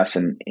supporting us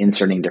and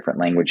inserting different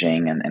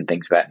languaging and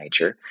things of that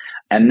nature.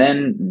 And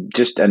then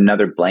just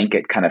another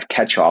blanket kind of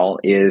catch-all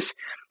is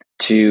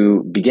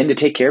to begin to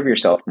take care of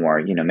yourself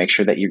more. Make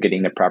sure that you're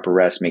getting the proper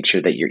rest, make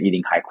sure that you're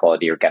eating high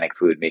quality organic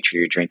food, make sure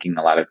you're drinking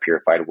a lot of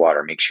purified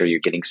water, make sure you're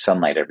getting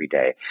sunlight every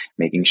day,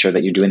 making sure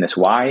that you're doing this.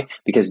 Why?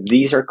 Because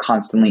these are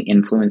constantly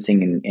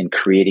influencing and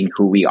creating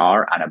who we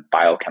are on a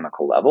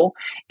biochemical level.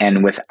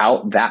 And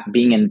without that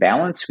being in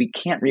balance, we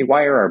can't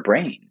rewire our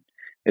brain.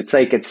 It's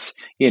like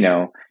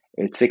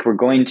we're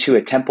going to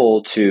a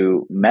temple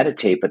to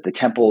meditate, but the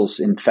temple's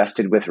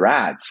infested with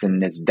rats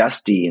and it's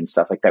dusty and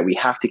stuff like that. We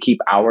have to keep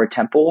our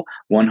temple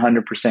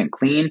 100%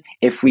 clean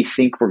if we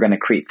think we're going to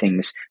create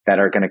things that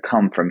are going to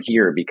come from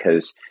here,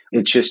 because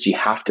it's just, you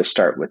have to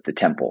start with the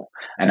temple.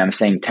 And I'm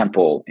saying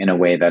temple in a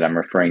way that I'm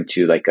referring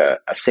to like a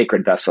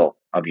sacred vessel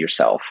of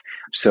yourself.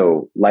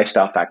 So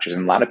lifestyle factors,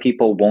 and a lot of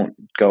people won't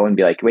go and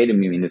be like, wait a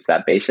minute, it's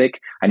that basic.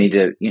 I need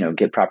to,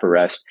 get proper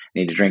rest. I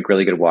need to drink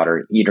really good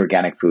water, eat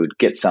organic food,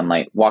 get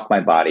sunlight, walk my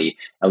body,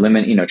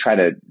 eliminate, try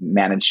to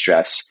manage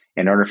stress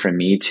in order for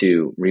me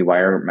to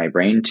rewire my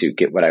brain to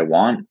get what I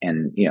want.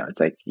 And, it's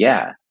like,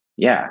 yeah,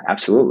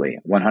 absolutely.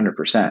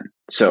 100%.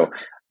 So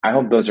I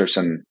hope those are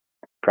some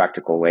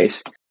practical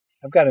ways.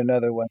 I've got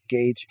another one,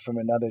 Gage, from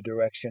another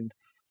direction.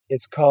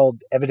 It's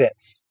called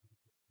evidence,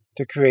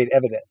 to create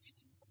evidence.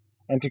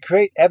 And to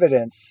create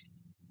evidence,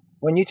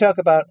 when you talk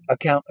about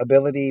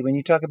accountability, when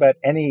you talk about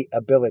any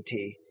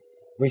ability,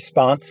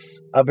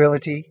 response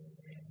ability,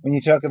 when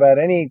you talk about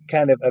any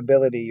kind of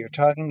ability, you're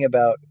talking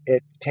about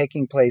it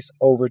taking place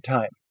over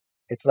time.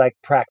 It's like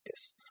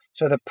practice.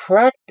 So the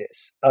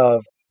practice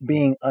of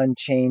being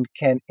unchained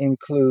can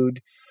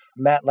include,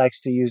 Matt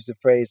likes to use the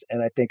phrase,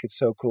 and I think it's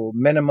so cool,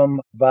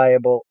 minimum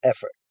viable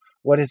effort.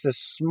 What is the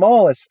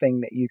smallest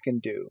thing that you can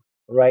do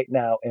right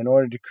now in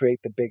order to create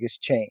the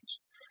biggest change?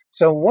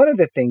 So one of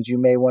the things you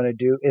may want to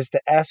do is to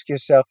ask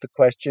yourself the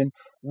question,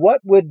 what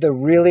would the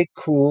really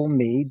cool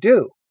me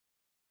do?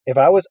 If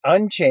I was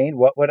unchained,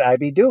 what would I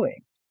be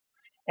doing?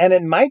 And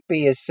it might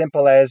be as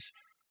simple as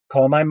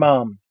call my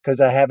mom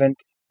because I haven't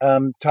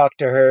talked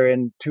to her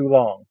in too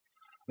long.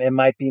 It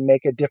might be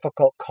make a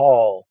difficult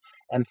call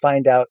and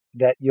find out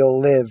that you'll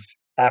live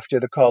after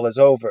the call is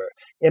over.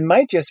 It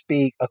might just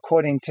be,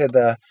 according to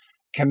the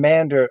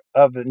commander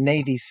of the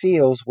Navy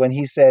SEALs, when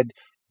he said,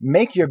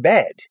 make your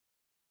bed.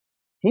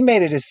 He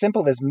made it as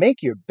simple as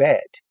make your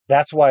bed.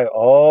 That's why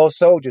all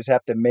soldiers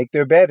have to make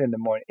their bed in the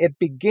morning. It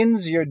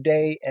begins your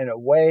day in a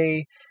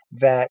way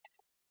that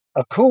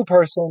a cool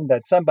person,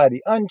 that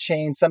somebody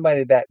unchained,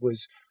 somebody that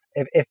was,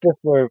 if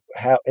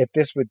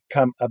this would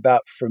come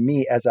about for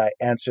me as I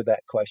answer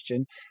that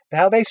question,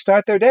 how they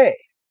start their day.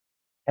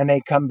 And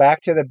they come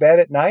back to the bed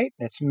at night,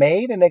 and it's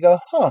made, and they go,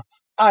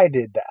 I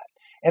did that.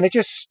 And it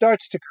just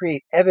starts to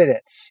create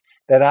evidence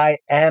that I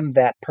am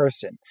that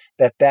person,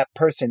 that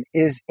person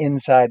is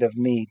inside of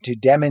me, to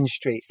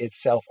demonstrate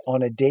itself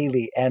on a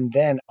daily and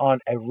then on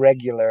a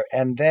regular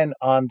and then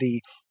on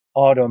the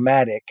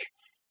automatic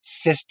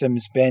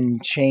systems been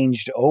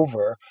changed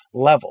over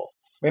level.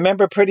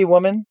 Remember Pretty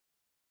Woman?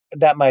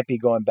 That might be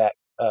going back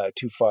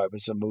too far. It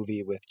was a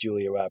movie with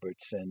Julia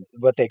Roberts and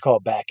what they call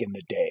Back in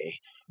the Day.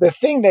 The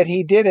thing that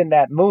he did in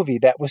that movie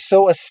that was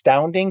so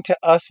astounding to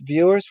us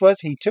viewers was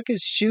he took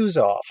his shoes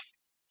off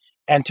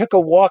and took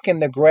a walk in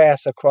the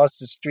grass across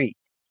the street.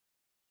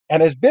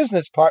 And his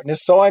business partner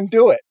saw him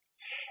do it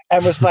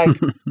and was like,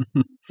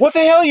 what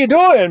the hell are you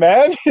doing,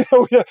 man?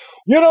 You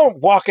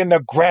don't walk in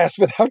the grass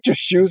without your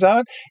shoes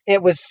on.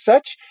 It was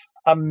such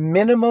a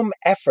minimum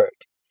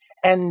effort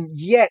and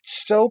yet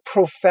so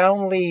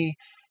profoundly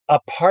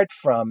apart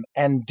from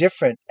and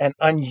different and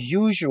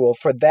unusual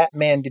for that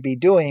man to be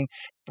doing.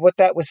 What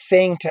that was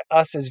saying to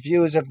us as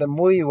viewers of the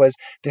movie was,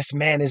 this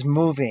man is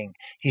moving,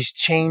 he's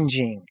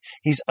changing,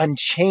 he's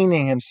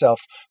unchaining himself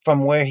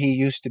from where he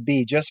used to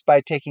be just by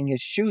taking his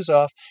shoes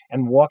off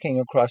and walking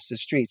across the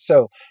street.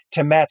 So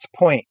to Matt's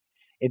point,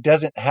 it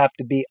doesn't have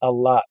to be a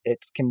lot.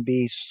 It can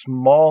be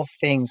small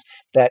things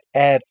that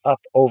add up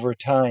over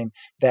time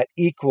that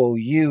equal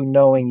you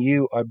knowing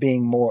you are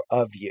being more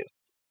of you.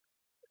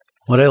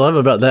 What I love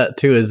about that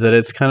too is that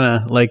it's kind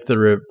of like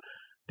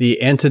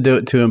the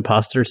antidote to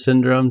imposter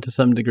syndrome to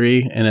some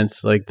degree, and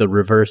it's like the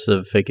reverse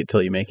of fake it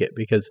till you make it,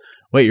 because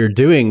what you're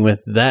doing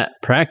with that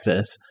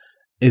practice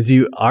is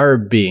you are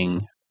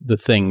being the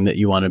thing that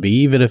you want to be,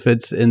 even if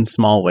it's in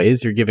small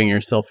ways. You're giving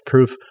yourself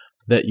proof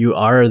that you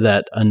are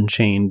that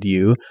unchained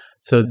you.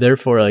 So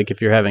therefore, like if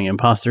you're having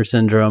imposter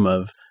syndrome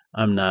of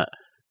I'm not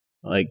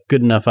like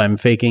good enough, I'm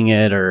faking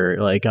it, or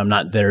like I'm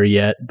not there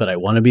yet, but I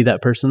want to be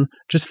that person,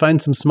 just find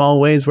some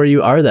small ways where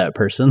you are that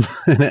person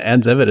and it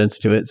adds evidence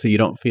to it so you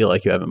don't feel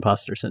like you have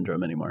imposter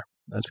syndrome anymore.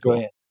 That's cool.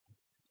 Brilliant.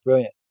 It's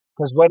brilliant.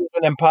 Because what is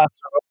an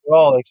imposter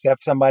overall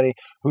except somebody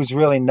who's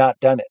really not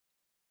done it?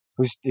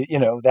 Who's,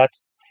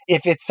 that's,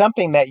 if it's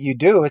something that you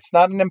do, it's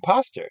not an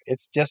imposter.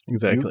 It's just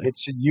exactly.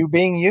 It's you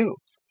being you.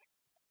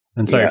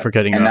 And sorry for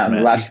cutting you off,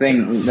 Matt. Last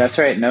thing, that's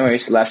right. No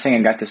worries. Last thing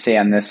I got to say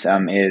on this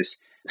is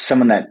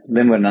someone that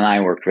Linwood and I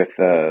worked with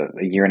a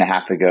year and a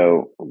half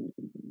ago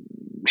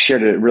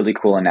shared a really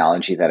cool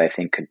analogy that I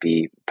think could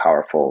be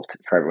powerful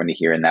for everyone to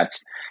hear. And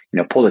that's,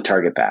 pull the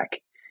target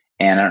back.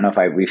 And I don't know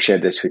if we've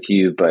shared this with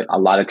you, but a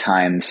lot of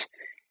times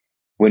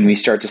when we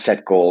start to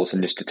set goals,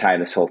 and just to tie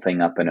this whole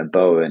thing up in a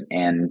bow,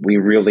 and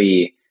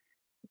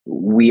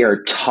we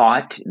are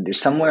taught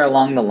somewhere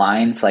along the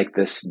lines, like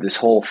this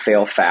whole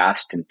fail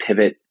fast and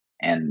pivot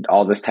and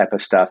all this type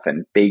of stuff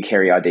and big,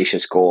 hairy,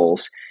 audacious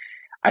goals.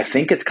 I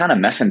think it's kind of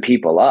messing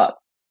people up,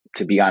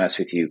 to be honest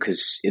with you,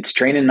 because it's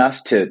training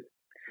us to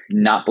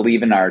not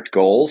believe in our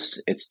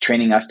goals. It's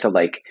training us to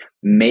like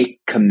make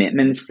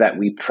commitments that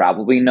we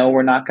probably know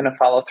we're not going to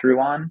follow through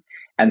on.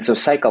 And so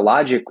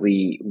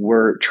psychologically,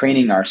 we're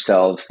training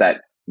ourselves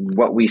that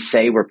what we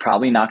say we're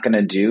probably not going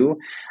to do.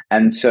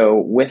 And so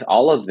with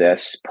all of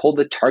this, pull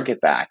the target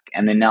back.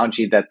 And the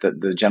analogy that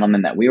the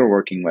gentleman that we were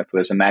working with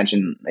was,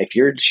 imagine if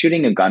you're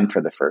shooting a gun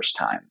for the first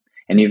time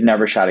and you've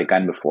never shot a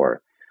gun before,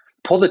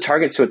 pull the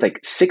target so it's like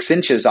 6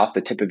 inches off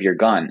the tip of your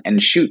gun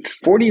and shoot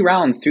 40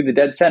 rounds through the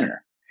dead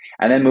center,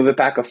 and then move it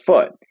back a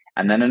foot,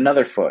 and then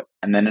another foot,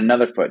 and then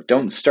another foot.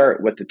 Don't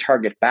start with the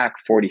target back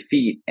 40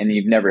 feet and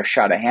you've never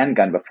shot a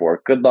handgun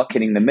before. Good luck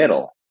hitting the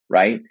middle,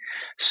 right?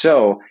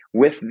 So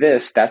with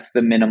this, that's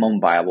the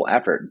minimum viable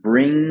effort.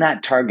 Bring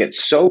that target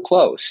so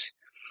close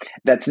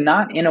that's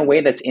not in a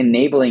way that's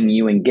enabling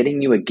you and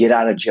getting you a get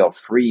out of jail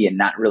free and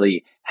not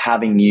really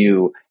having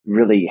you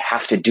really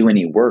have to do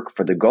any work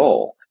for the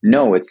goal.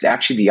 No, it's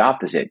actually the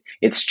opposite.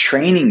 It's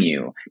training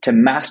you to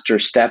master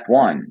step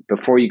 1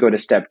 before you go to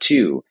step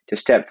 2, to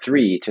step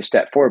 3, to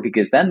step 4,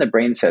 because then the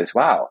brain says,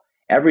 wow,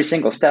 every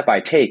single step I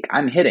take,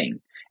 I'm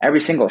hitting. Every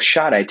single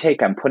shot I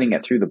take, I'm putting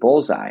it through the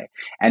bullseye.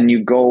 And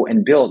you go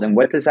and build. And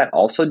what does that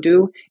also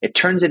do? It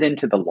turns it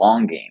into the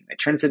long game. It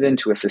turns it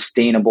into a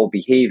sustainable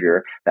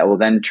behavior that will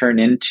then turn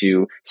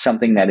into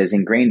something that is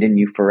ingrained in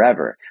you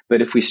forever.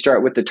 But if we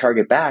start with the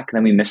target back and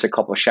then we miss a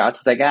couple of shots,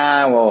 it's like,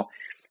 well,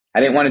 I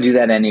didn't want to do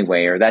that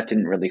anyway, or that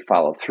didn't really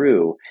follow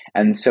through.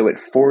 And so it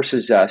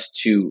forces us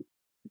to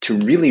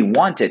really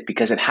want it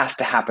because it has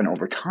to happen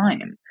over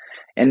time.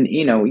 And,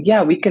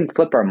 we can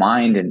flip our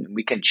mind and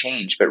we can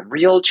change, but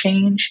real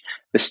change,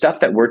 the stuff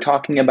that we're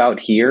talking about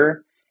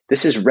here,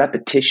 this is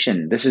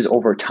repetition. This is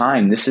over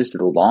time. This is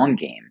the long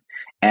game.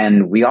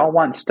 And we all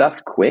want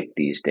stuff quick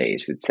these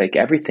days. It's like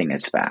everything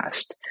is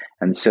fast.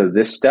 And so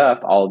this stuff,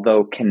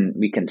 although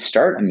we can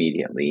start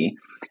immediately,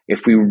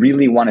 if we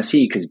really want to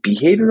see, because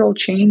behavioral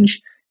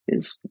change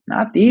is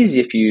not easy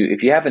if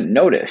you haven't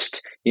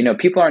noticed.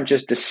 People aren't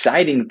just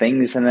deciding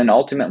things and then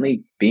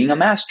ultimately being a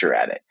master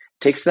at it.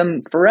 It takes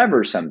them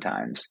forever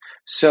sometimes.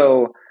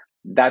 So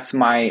that's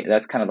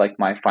kind of like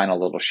my final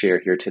little share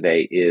here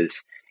today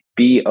is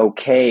be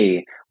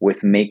okay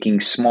with making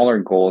smaller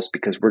goals,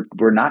 because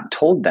we're not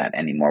told that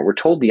anymore. We're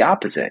told the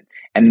opposite.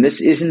 And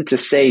this isn't to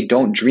say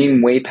don't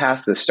dream way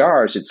past the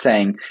stars. It's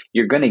saying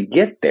you're going to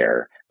get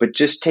there, but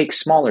just take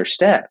smaller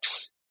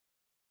steps.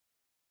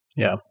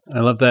 Yeah, I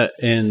love that.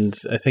 And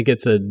I think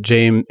it's a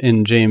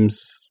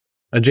James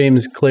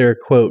Clear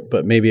quote,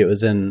 but maybe it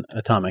was in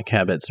Atomic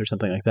Habits or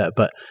something like that.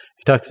 But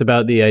he talks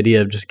about the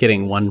idea of just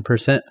getting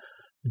 1%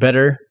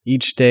 better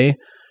each day,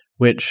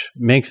 which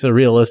makes a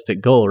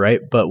realistic goal, right?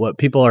 But what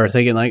people are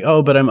thinking like,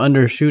 oh, but I'm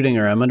undershooting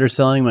or I'm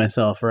underselling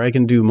myself or I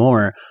can do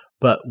more.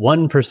 But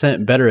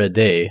 1% better a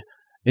day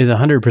is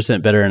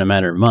 100% better in a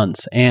matter of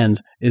months and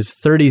is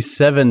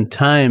 37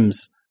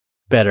 times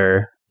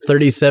better,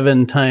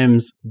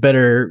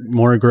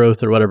 more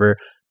growth or whatever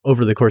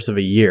over the course of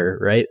a year,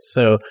 right?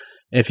 So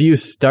if you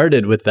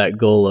started with that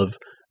goal of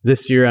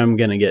this year, I'm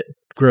going to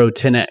grow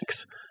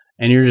 10x,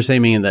 and you're just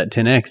aiming at that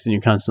 10x and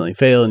you constantly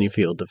fail and you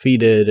feel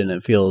defeated and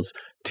it feels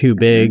too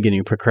big and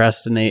you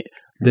procrastinate,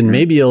 then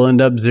maybe you'll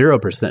end up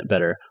 0%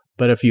 better.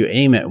 But if you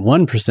aim at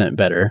 1%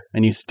 better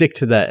and you stick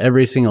to that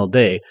every single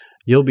day,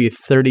 you'll be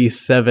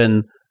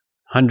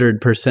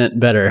 3,700%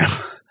 better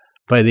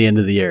by the end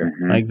of the year.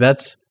 Like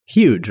that's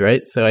huge,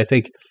 right? So I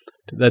think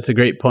that's a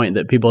great point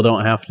that people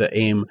don't have to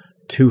aim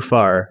too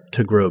far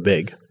to grow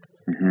big.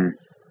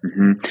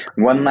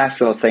 One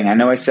last little thing. I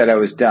know I said I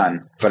was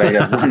done, but I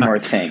have one more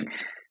thing.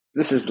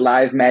 This is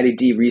live Matty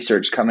D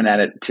research coming at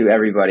it to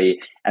everybody.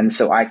 And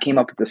so I came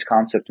up with this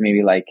concept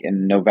maybe like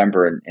in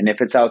November. And if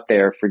it's out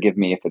there, forgive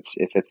me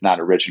if it's not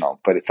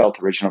original, but it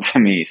felt original to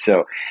me.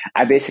 So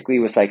I basically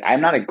was like, I'm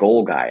not a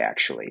goal guy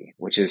actually,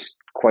 which is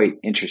quite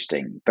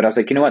interesting. But I was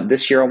like, you know what?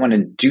 This year I want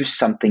to do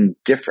something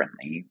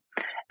differently.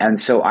 And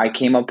so I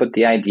came up with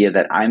the idea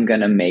that I'm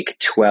going to make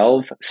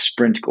 12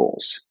 sprint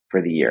goals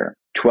for the year,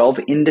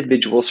 12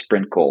 individual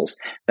sprint goals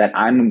that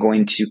I'm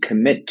going to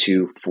commit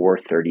to for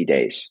 30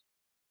 days.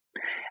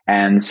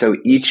 And so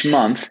each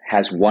month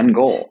has one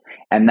goal,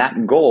 and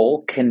that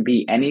goal can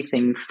be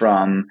anything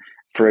from,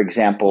 for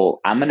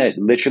example, I'm going to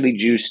literally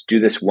just do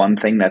this one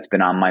thing that's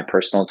been on my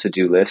personal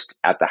to-do list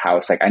at the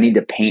house. Like I need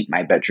to paint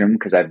my bedroom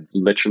because I've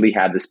literally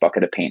had this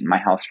bucket of paint in my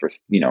house for,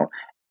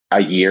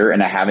 a year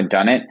and I haven't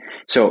done it.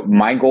 So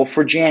my goal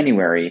for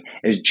January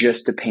is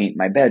just to paint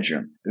my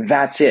bedroom.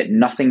 That's it.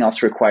 Nothing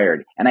else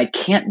required. And I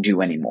can't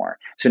do anymore.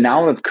 So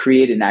now I've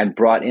created and I've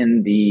brought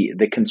in the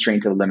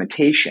constraint of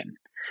limitation.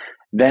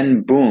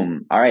 Then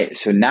boom. All right.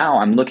 So now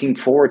I'm looking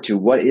forward to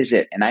what is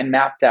it? And I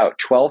mapped out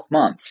 12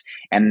 months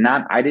and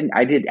I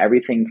did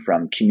everything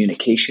from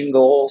communication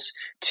goals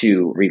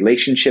to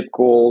relationship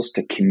goals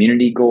to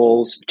community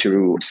goals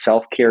to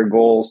self-care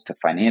goals to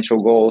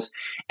financial goals.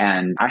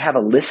 And I have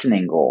a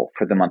listening goal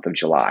for the month of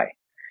July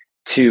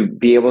to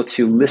be able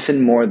to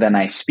listen more than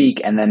I speak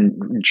and then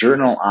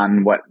journal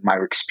on what my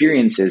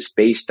experience is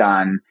based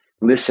on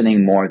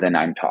listening more than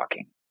I'm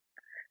talking.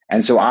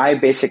 And so I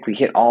basically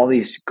hit all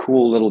these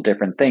cool little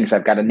different things.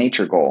 I've got a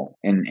nature goal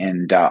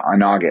in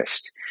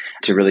August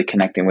to really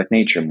connect in with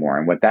nature more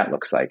and what that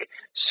looks like.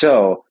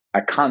 So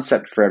a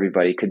concept for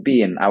everybody could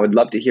be, and I would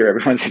love to hear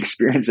everyone's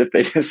experience if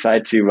they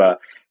decide to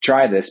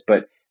try this,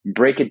 but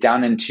break it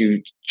down into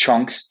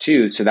chunks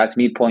too. So that's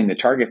me pulling the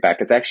target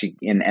back. It's actually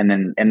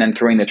and then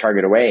throwing the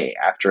target away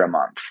after a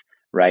month,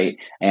 right?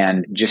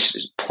 And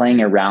just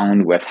playing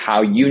around with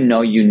how you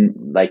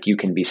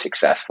can be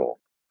successful.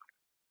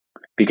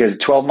 Because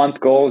 12-month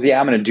goals,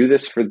 I'm going to do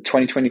this for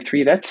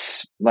 2023.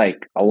 That's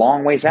like a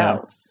long ways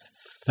out.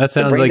 That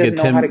sounds like a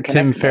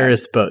Tim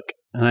Ferriss book.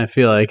 And I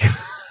feel like,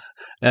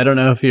 I don't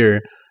know if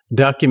you're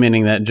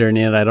documenting that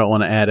journey, and I don't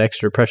want to add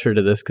extra pressure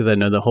to this because I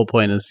know the whole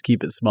point is to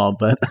keep it small,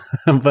 but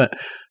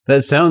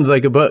that sounds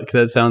like a book.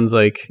 That sounds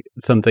like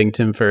something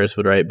Tim Ferriss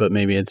would write, but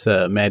maybe it's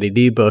a Matty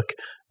D book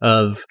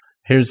of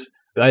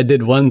I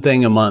did one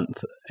thing a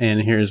month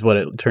and here's what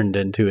it turned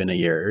into in a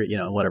year,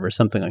 whatever,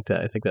 something like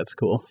that. I think that's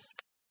cool.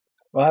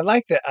 Well, I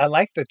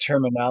like the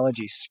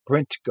terminology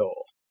sprint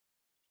goal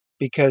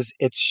because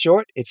it's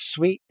short, it's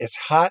sweet, it's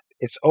hot,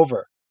 it's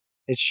over.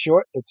 It's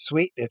short, it's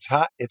sweet, it's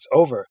hot, it's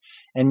over.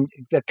 And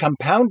the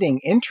compounding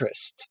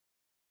interest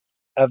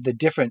of the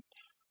different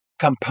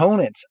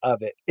components of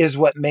it is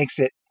what makes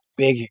it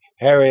big,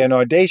 hairy, and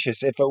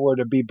audacious if it were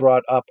to be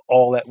brought up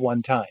all at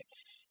one time.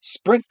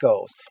 Sprint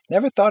goals.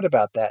 Never thought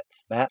about that,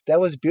 Matt.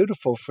 That was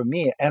beautiful for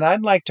me. And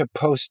I'd like to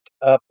post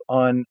up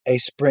on a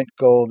sprint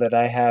goal that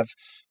I have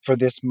for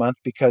this month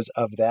because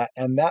of that.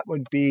 And that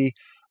would be,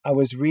 I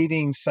was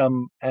reading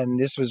and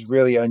this was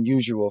really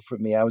unusual for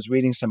me. I was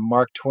reading some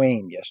Mark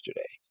Twain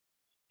yesterday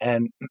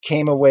and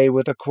came away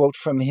with a quote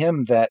from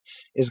him that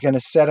is going to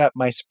set up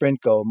my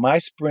sprint goal. My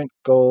sprint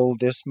goal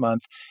this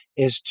month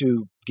is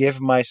to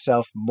give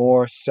myself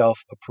more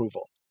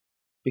self-approval.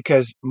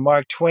 Because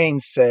Mark Twain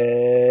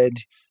said,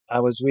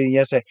 I was reading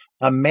yesterday,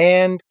 a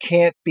man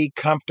can't be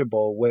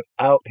comfortable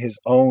without his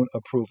own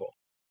approval.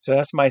 So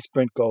that's my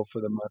sprint goal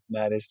for the month,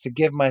 Matt, is to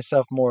give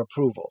myself more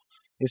approval,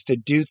 is to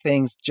do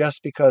things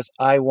just because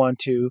I want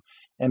to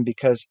and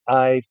because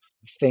I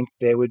think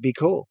they would be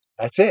cool.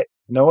 That's it.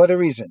 No other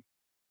reason.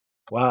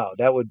 Wow,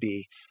 that would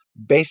be,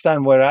 based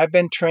on what I've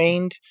been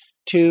trained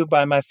to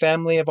by my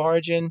family of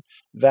origin,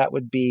 that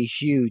would be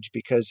huge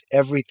because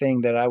everything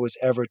that I was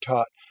ever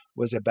taught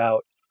was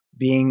about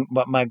being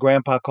what my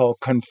grandpa called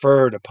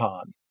conferred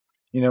upon.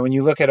 When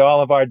you look at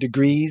all of our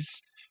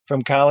degrees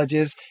from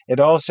colleges, it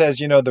all says,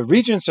 the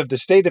Regents of the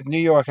state of New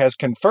York has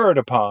conferred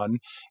upon,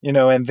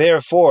 and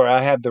therefore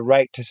I have the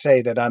right to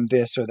say that I'm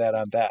this or that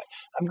I'm that.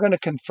 I'm going to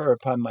confer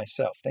upon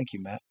myself. Thank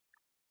you, Matt.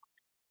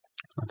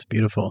 That's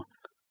beautiful.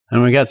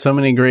 And we got so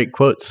many great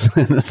quotes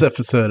in this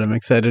episode. I'm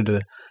excited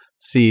to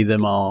see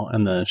them all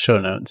in the show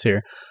notes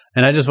here.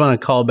 And I just want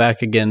to call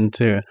back again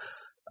to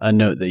a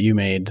note that you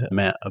made,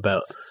 Matt,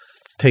 about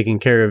taking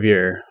care of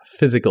your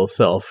physical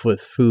self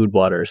with food,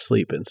 water,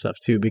 sleep, and stuff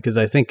too, because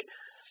I think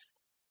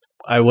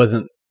I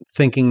wasn't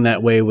thinking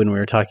that way when we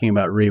were talking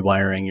about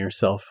rewiring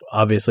yourself.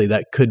 Obviously,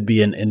 that could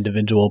be an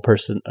individual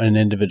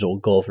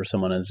goal for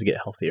someone is to get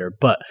healthier.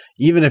 But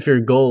even if your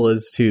goal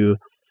is to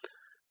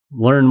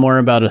learn more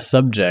about a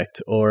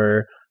subject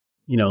or,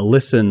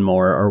 listen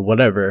more or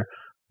whatever,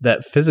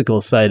 that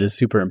physical side is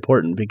super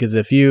important, because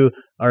if you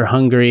are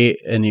hungry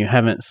and you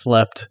haven't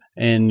slept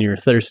and you're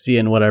thirsty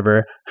and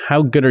whatever,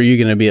 how good are you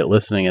going to be at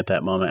listening at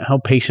that moment? How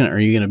patient are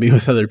you going to be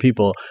with other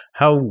people?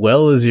 How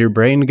well is your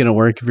brain going to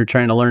work if you're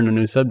trying to learn a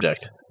new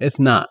subject? It's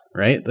not,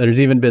 right? There's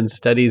even been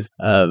studies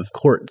of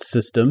court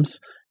systems.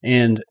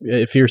 And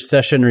if your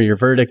session or your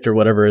verdict or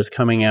whatever is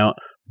coming out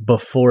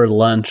before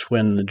lunch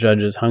when the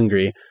judge is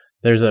hungry,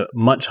 there's a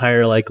much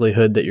higher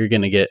likelihood that you're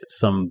going to get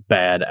some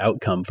bad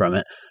outcome from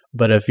it.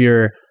 But if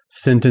your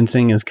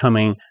sentencing is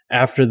coming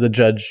after the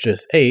judge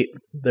just ate,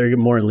 they're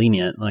more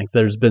lenient. Like,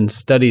 there's been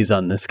studies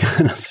on this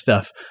kind of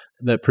stuff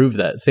that prove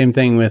that. Same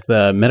thing with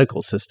the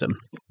medical system.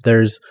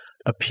 There's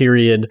a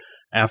period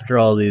after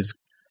all these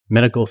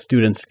medical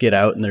students get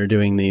out and they're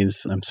doing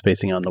these, I'm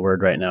spacing on the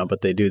word right now,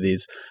 but they do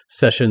these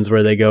sessions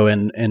where they go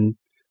in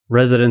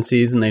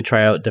residencies and they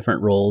try out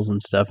different roles and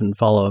stuff and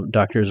follow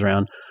doctors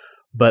around.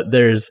 But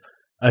there's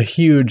a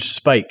huge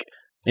spike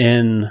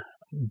in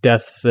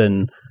deaths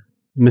and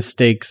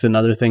mistakes and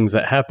other things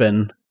that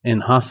happen in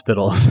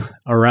hospitals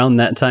around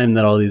that time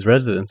that all these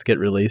residents get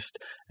released.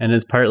 And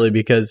it's partly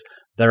because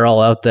they're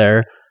all out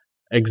there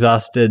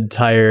exhausted,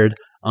 tired,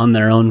 on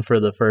their own for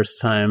the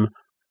first time.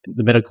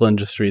 The medical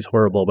industry is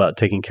horrible about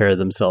taking care of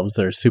themselves.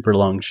 There's super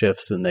long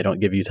shifts and they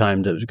don't give you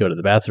time to go to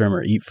the bathroom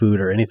or eat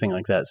food or anything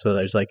like that. So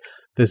there's like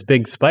this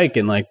big spike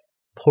in like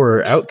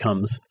poorer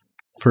outcomes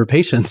for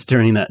patients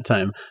during that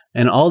time.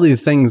 And all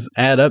these things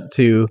add up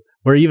to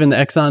where even the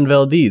Exxon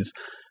Valdez,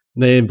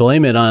 they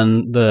blame it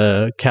on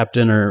the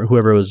captain or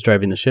whoever was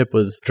driving the ship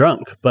was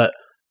drunk. But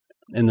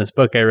in this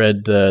book I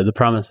read, The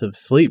Promise of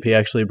Sleep, he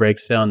actually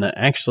breaks down that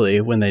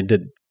actually when they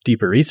did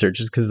deeper research,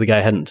 is because the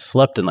guy hadn't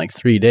slept in like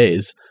 3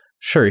 days.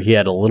 Sure, he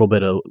had a little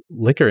bit of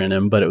liquor in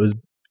him, but it was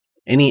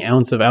any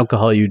ounce of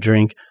alcohol you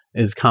drink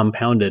is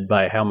compounded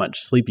by how much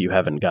sleep you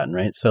haven't gotten,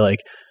 right? So like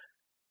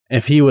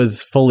if he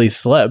was fully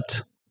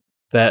slept,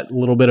 that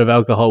little bit of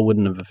alcohol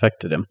wouldn't have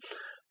affected him.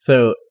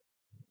 So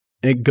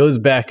it goes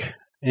back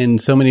in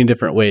so many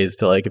different ways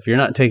to like, if you're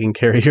not taking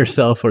care of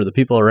yourself or the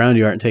people around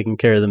you aren't taking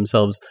care of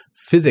themselves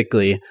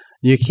physically,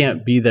 you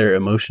can't be there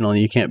emotionally,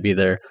 you can't be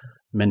there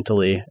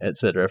mentally,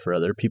 etc. for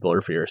other people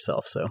or for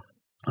yourself. So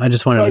I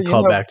just wanted to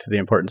call back to the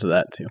importance of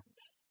that too.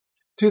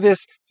 To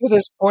this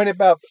point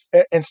about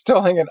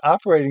installing an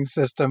operating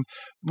system,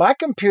 my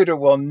computer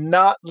will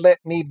not let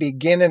me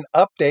begin an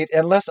update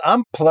unless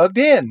I'm plugged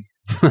in.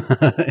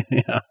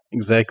 Yeah,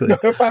 exactly.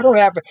 If I don't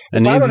have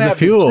the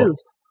fuel.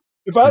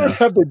 If I don't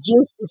have the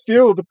juice, the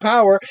fuel, the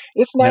power,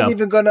 it's not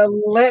even going to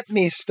let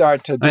me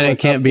start to do it. And it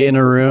can't be in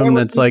a room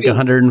that's like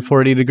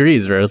 140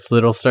 degrees or else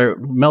it'll start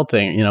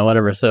melting,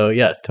 whatever. So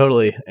yeah,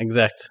 totally.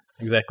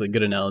 Exactly.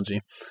 Good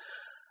analogy.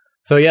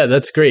 So yeah,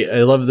 that's great.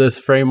 I love this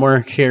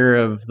framework here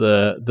of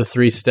the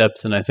 3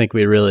 steps. And I think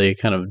we really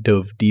kind of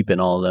dove deep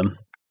in all of them.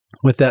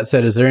 With that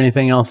said, is there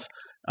anything else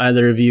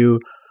either of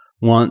you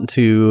want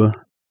to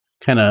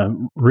kind of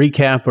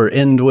recap or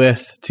end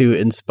with to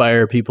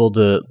inspire people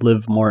to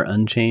live more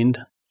unchained?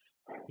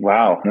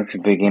 Wow, that's a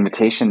big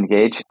invitation,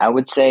 Gage. I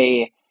would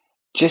say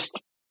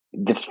just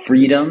the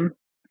freedom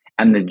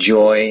and the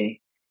joy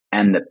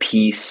and the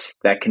peace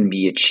that can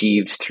be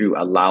achieved through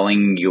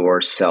allowing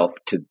yourself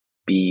to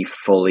be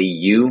fully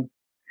you,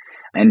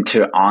 and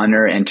to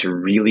honor and to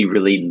really,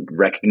 really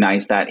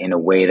recognize that in a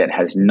way that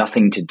has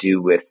nothing to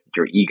do with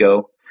your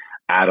ego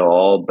at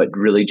all, but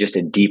really just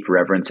a deep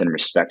reverence and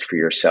respect for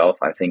yourself,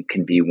 I think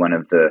can be one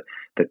of the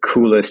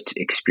coolest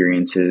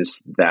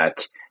experiences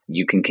that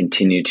you can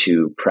continue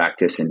to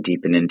practice and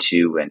deepen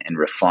into and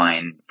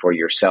refine for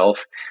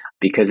yourself.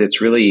 Because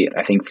it's really,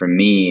 I think for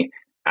me,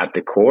 at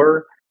the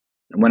core,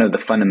 one of the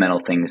fundamental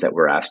things that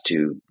we're asked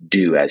to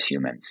do as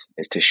humans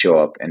is to show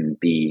up and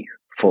be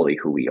fully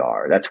who we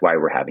are. That's why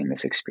we're having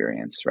this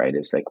experience, right?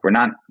 It's like, we're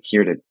not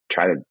here to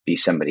try to be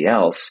somebody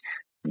else.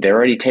 They're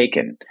already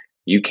taken.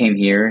 You came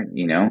here,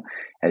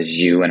 as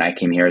you, and I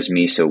came here as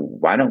me. So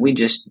why don't we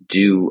just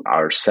do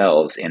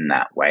ourselves in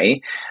that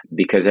way?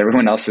 Because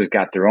everyone else has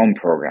got their own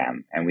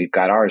program and we've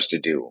got ours to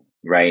do,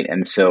 right?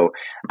 And so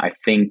I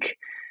think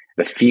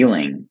the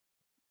feeling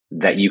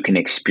that you can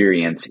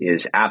experience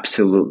is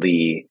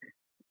absolutely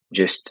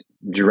just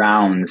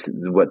drowns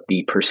what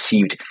the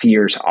perceived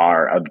fears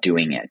are of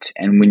doing it.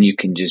 And when you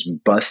can just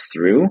bust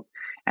through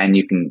and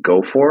you can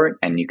go for it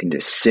and you can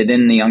just sit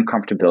in the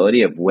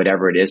uncomfortability of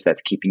whatever it is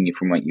that's keeping you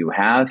from what you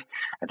have,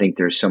 I think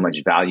there's so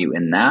much value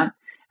in that.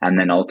 And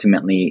then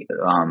ultimately,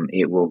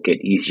 it will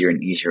get easier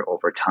and easier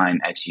over time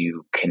as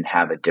you can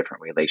have a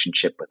different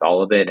relationship with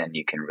all of it and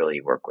you can really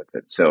work with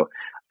it. So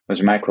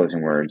those are my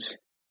closing words.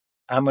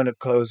 I'm going to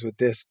close with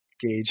this,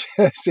 Gage.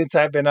 Since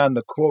I've been on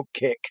the quote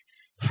kick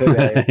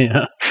today.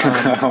 Yeah.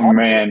 Oh,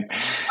 man.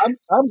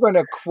 I'm going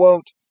to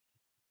quote,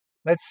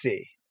 let's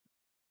see.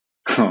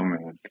 Oh,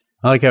 man.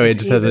 I like how he It's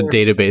just has a either-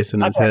 database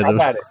in his head. I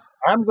got it.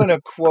 I'm going to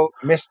quote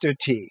Mr.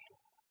 T.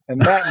 And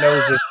Matt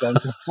knows this one.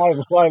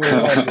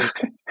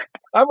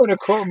 I'm going to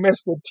quote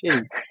Mr. T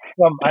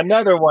from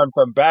another one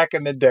from back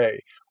in the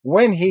day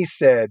when he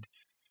said,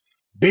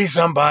 be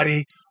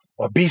somebody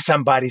or be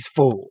somebody's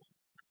fool.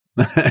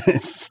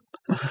 Was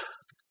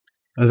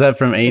that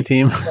from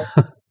A-Team?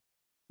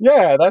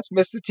 Yeah, that's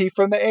Mr. T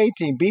from the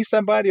A-Team. Be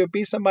somebody or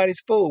be somebody's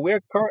fool. We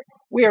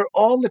are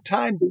all the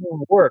time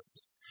being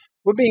worked.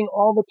 We're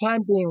all the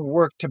time being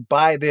worked to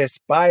buy this,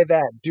 buy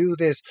that, do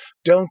this,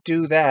 don't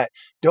do that.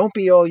 Don't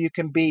be all you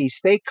can be.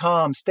 Stay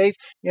calm, blah,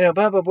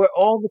 blah, blah. We're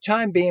all the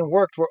time being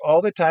worked. We're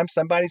all the time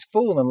somebody's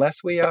fool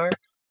unless we are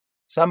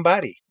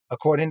somebody,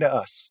 according to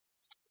us.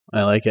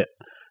 I like it.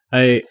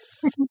 I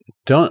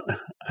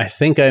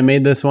think I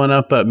made this one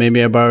up, but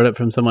maybe I borrowed it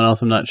from someone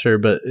else. I'm not sure,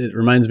 but it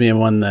reminds me of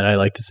one that I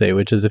like to say,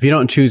 which is if you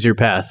don't choose your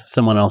path,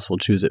 someone else will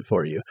choose it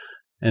for you.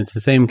 And it's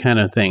the same kind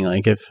of thing.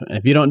 Like if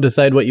you don't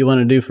decide what you want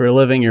to do for a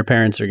living, your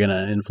parents are going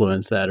to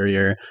influence that, or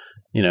your,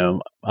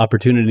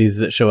 opportunities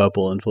that show up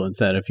will influence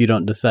that. If you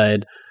don't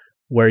decide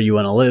where you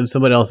want to live,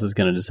 somebody else is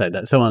going to decide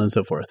that, so on and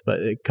so forth. But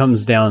it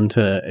comes down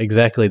to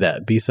exactly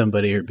that: be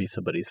somebody or be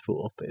somebody's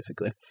fool,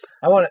 basically.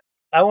 I want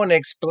to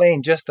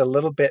explain just a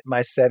little bit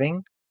my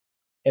setting.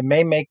 It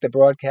may make the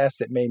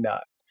broadcast, it may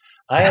not.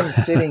 I am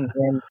sitting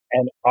in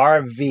an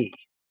RV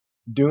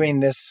doing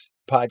this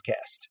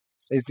podcast.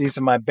 These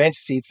are my bench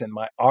seats in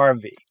my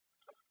RV.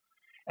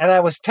 And I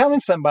was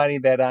telling somebody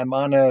that I'm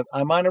on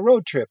a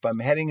road trip. I'm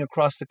heading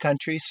across the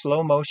country,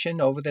 slow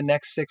motion, over the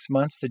next 6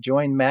 months to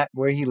join Matt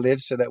where he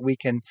lives so that we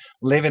can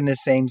live in the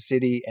same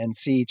city and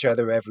see each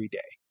other every day.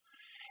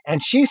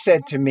 And she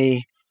said to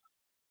me,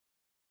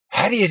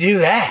 how do you do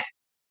that?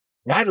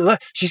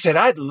 She said,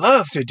 I'd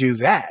love to do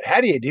that. How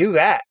do you do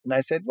that? And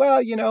I said,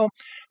 well,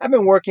 I've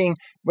been working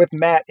with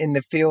Matt in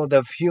the field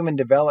of human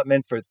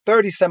development for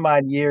 30 some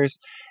odd years.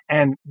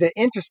 And the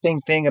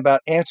interesting thing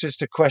about answers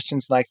to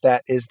questions like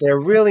that is they're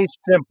really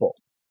simple,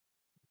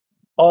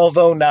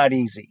 although not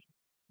easy.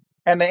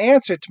 And my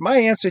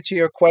answer to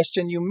your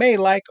question, you may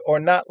like or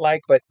not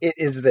like, but it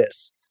is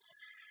this: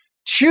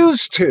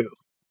 choose to.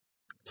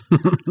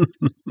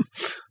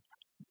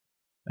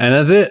 And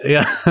that's it.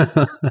 Yeah.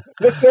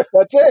 That's it.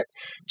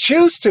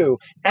 Choose to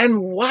and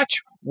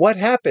watch what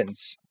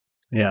happens.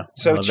 Yeah.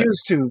 So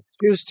choose to.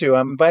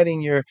 I'm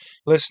inviting our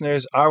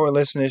listeners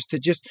to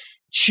just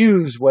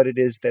choose what it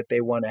is that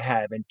they want to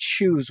have, and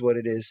choose what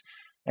it is,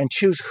 and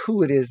choose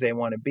who it is they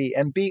want to be,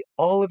 and be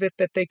all of it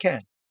that they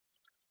can.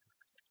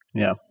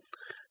 Yeah.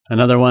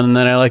 Another one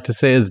that I like to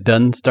say is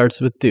done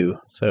starts with do.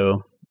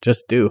 So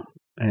just do,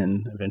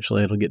 and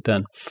eventually it'll get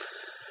done.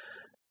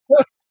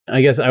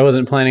 I guess I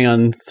wasn't planning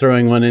on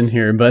throwing one in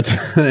here, but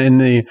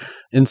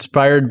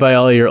inspired by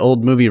all your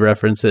old movie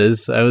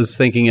references, I was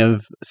thinking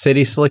of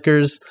City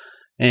Slickers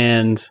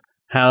and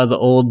how the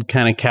old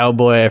kind of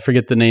cowboy, I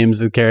forget the names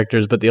of the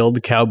characters, but the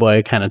old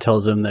cowboy kind of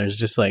tells him there's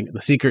just like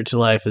the secret to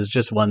life is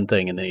just one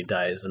thing, and then he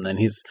dies, and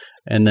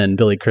then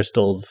Billy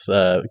Crystal's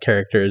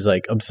character is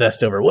like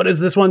obsessed over what is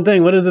this one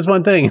thing,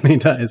 and he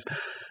dies.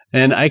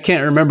 And I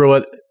can't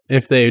remember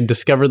if they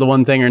discover the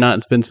one thing or not.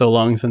 It's been so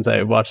long since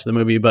I watched the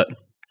movie, but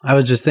I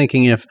was just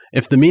thinking if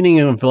the meaning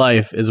of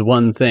life is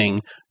one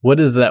thing, what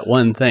is that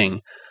one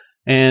thing?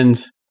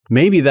 And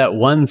maybe that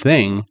one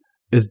thing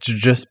is to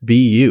just be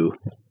you.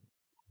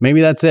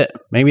 Maybe that's it.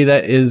 Maybe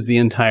that is the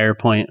entire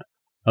point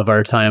of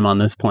our time on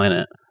this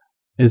planet,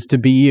 is to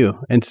be you.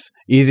 It's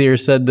easier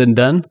said than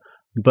done,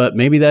 but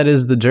maybe that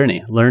is the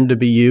journey. Learn to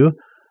be you,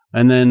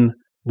 and then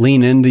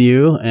lean into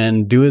you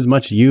and do as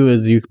much you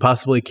as you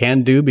possibly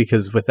can do,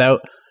 because without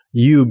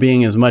you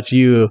being as much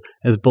you,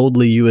 as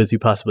boldly you as you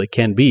possibly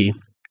can be,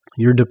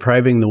 you're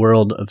depriving the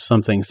world of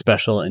something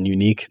special and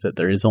unique that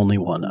there is only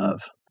one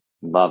of.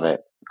 Love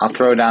it. I'll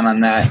throw down on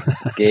that,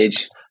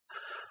 Gage.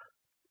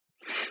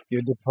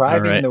 You're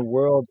depriving the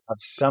world of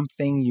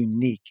something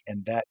unique,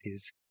 and that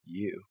is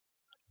you.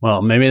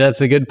 Well, maybe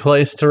that's a good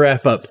place to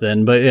wrap up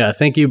then. But yeah,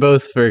 thank you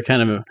both for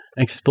kind of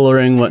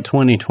exploring what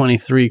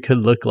 2023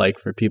 could look like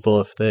for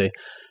people if they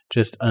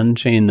just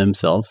unchain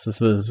themselves.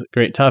 This was a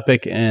great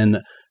topic, and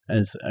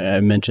as I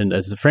mentioned,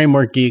 as a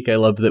framework geek, I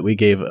love that we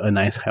gave a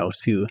nice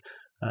how-to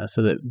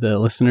so that the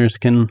listeners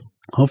can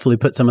hopefully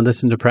put some of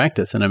this into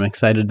practice. And I'm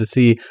excited to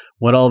see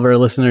what all of our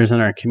listeners in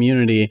our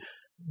community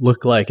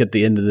look like at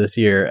the end of this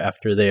year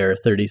after they are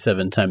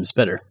 37 times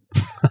better.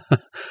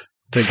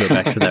 To go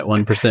back to that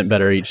 1%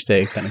 better each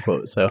day kind of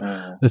quote. So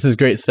this is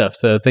great stuff.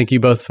 So thank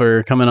you both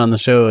for coming on the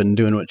show and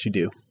doing what you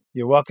do.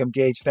 You're welcome,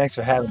 Gage. Thanks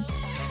for having me.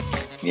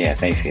 Yeah,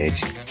 thanks, Gage.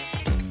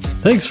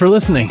 Thanks for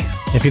listening.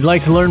 If you'd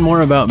like to learn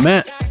more about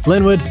Matt,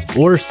 Linwood,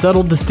 or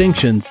Subtle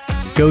Distinctions,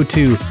 go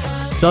to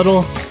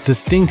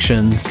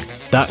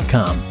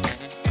subtledistinctions.com.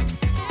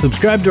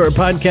 Subscribe to our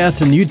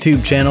podcast and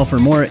YouTube channel for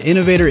more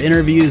innovator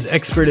interviews,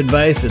 expert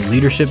advice, and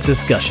leadership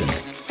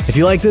discussions. If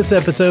you like this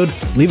episode,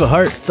 leave a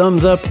heart,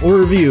 thumbs up, or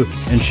review,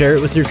 and share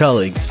it with your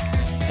colleagues.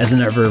 As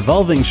an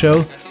ever-evolving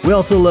show, we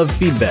also love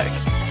feedback,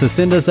 so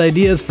send us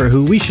ideas for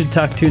who we should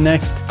talk to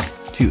next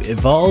to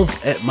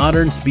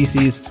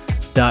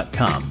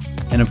evolve@modernspecies.com.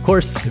 And of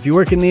course, if you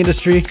work in the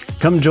industry,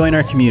 come join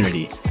our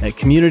community at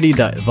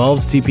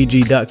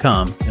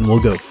community.evolvecpg.com, and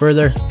we'll go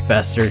further,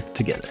 faster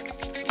together.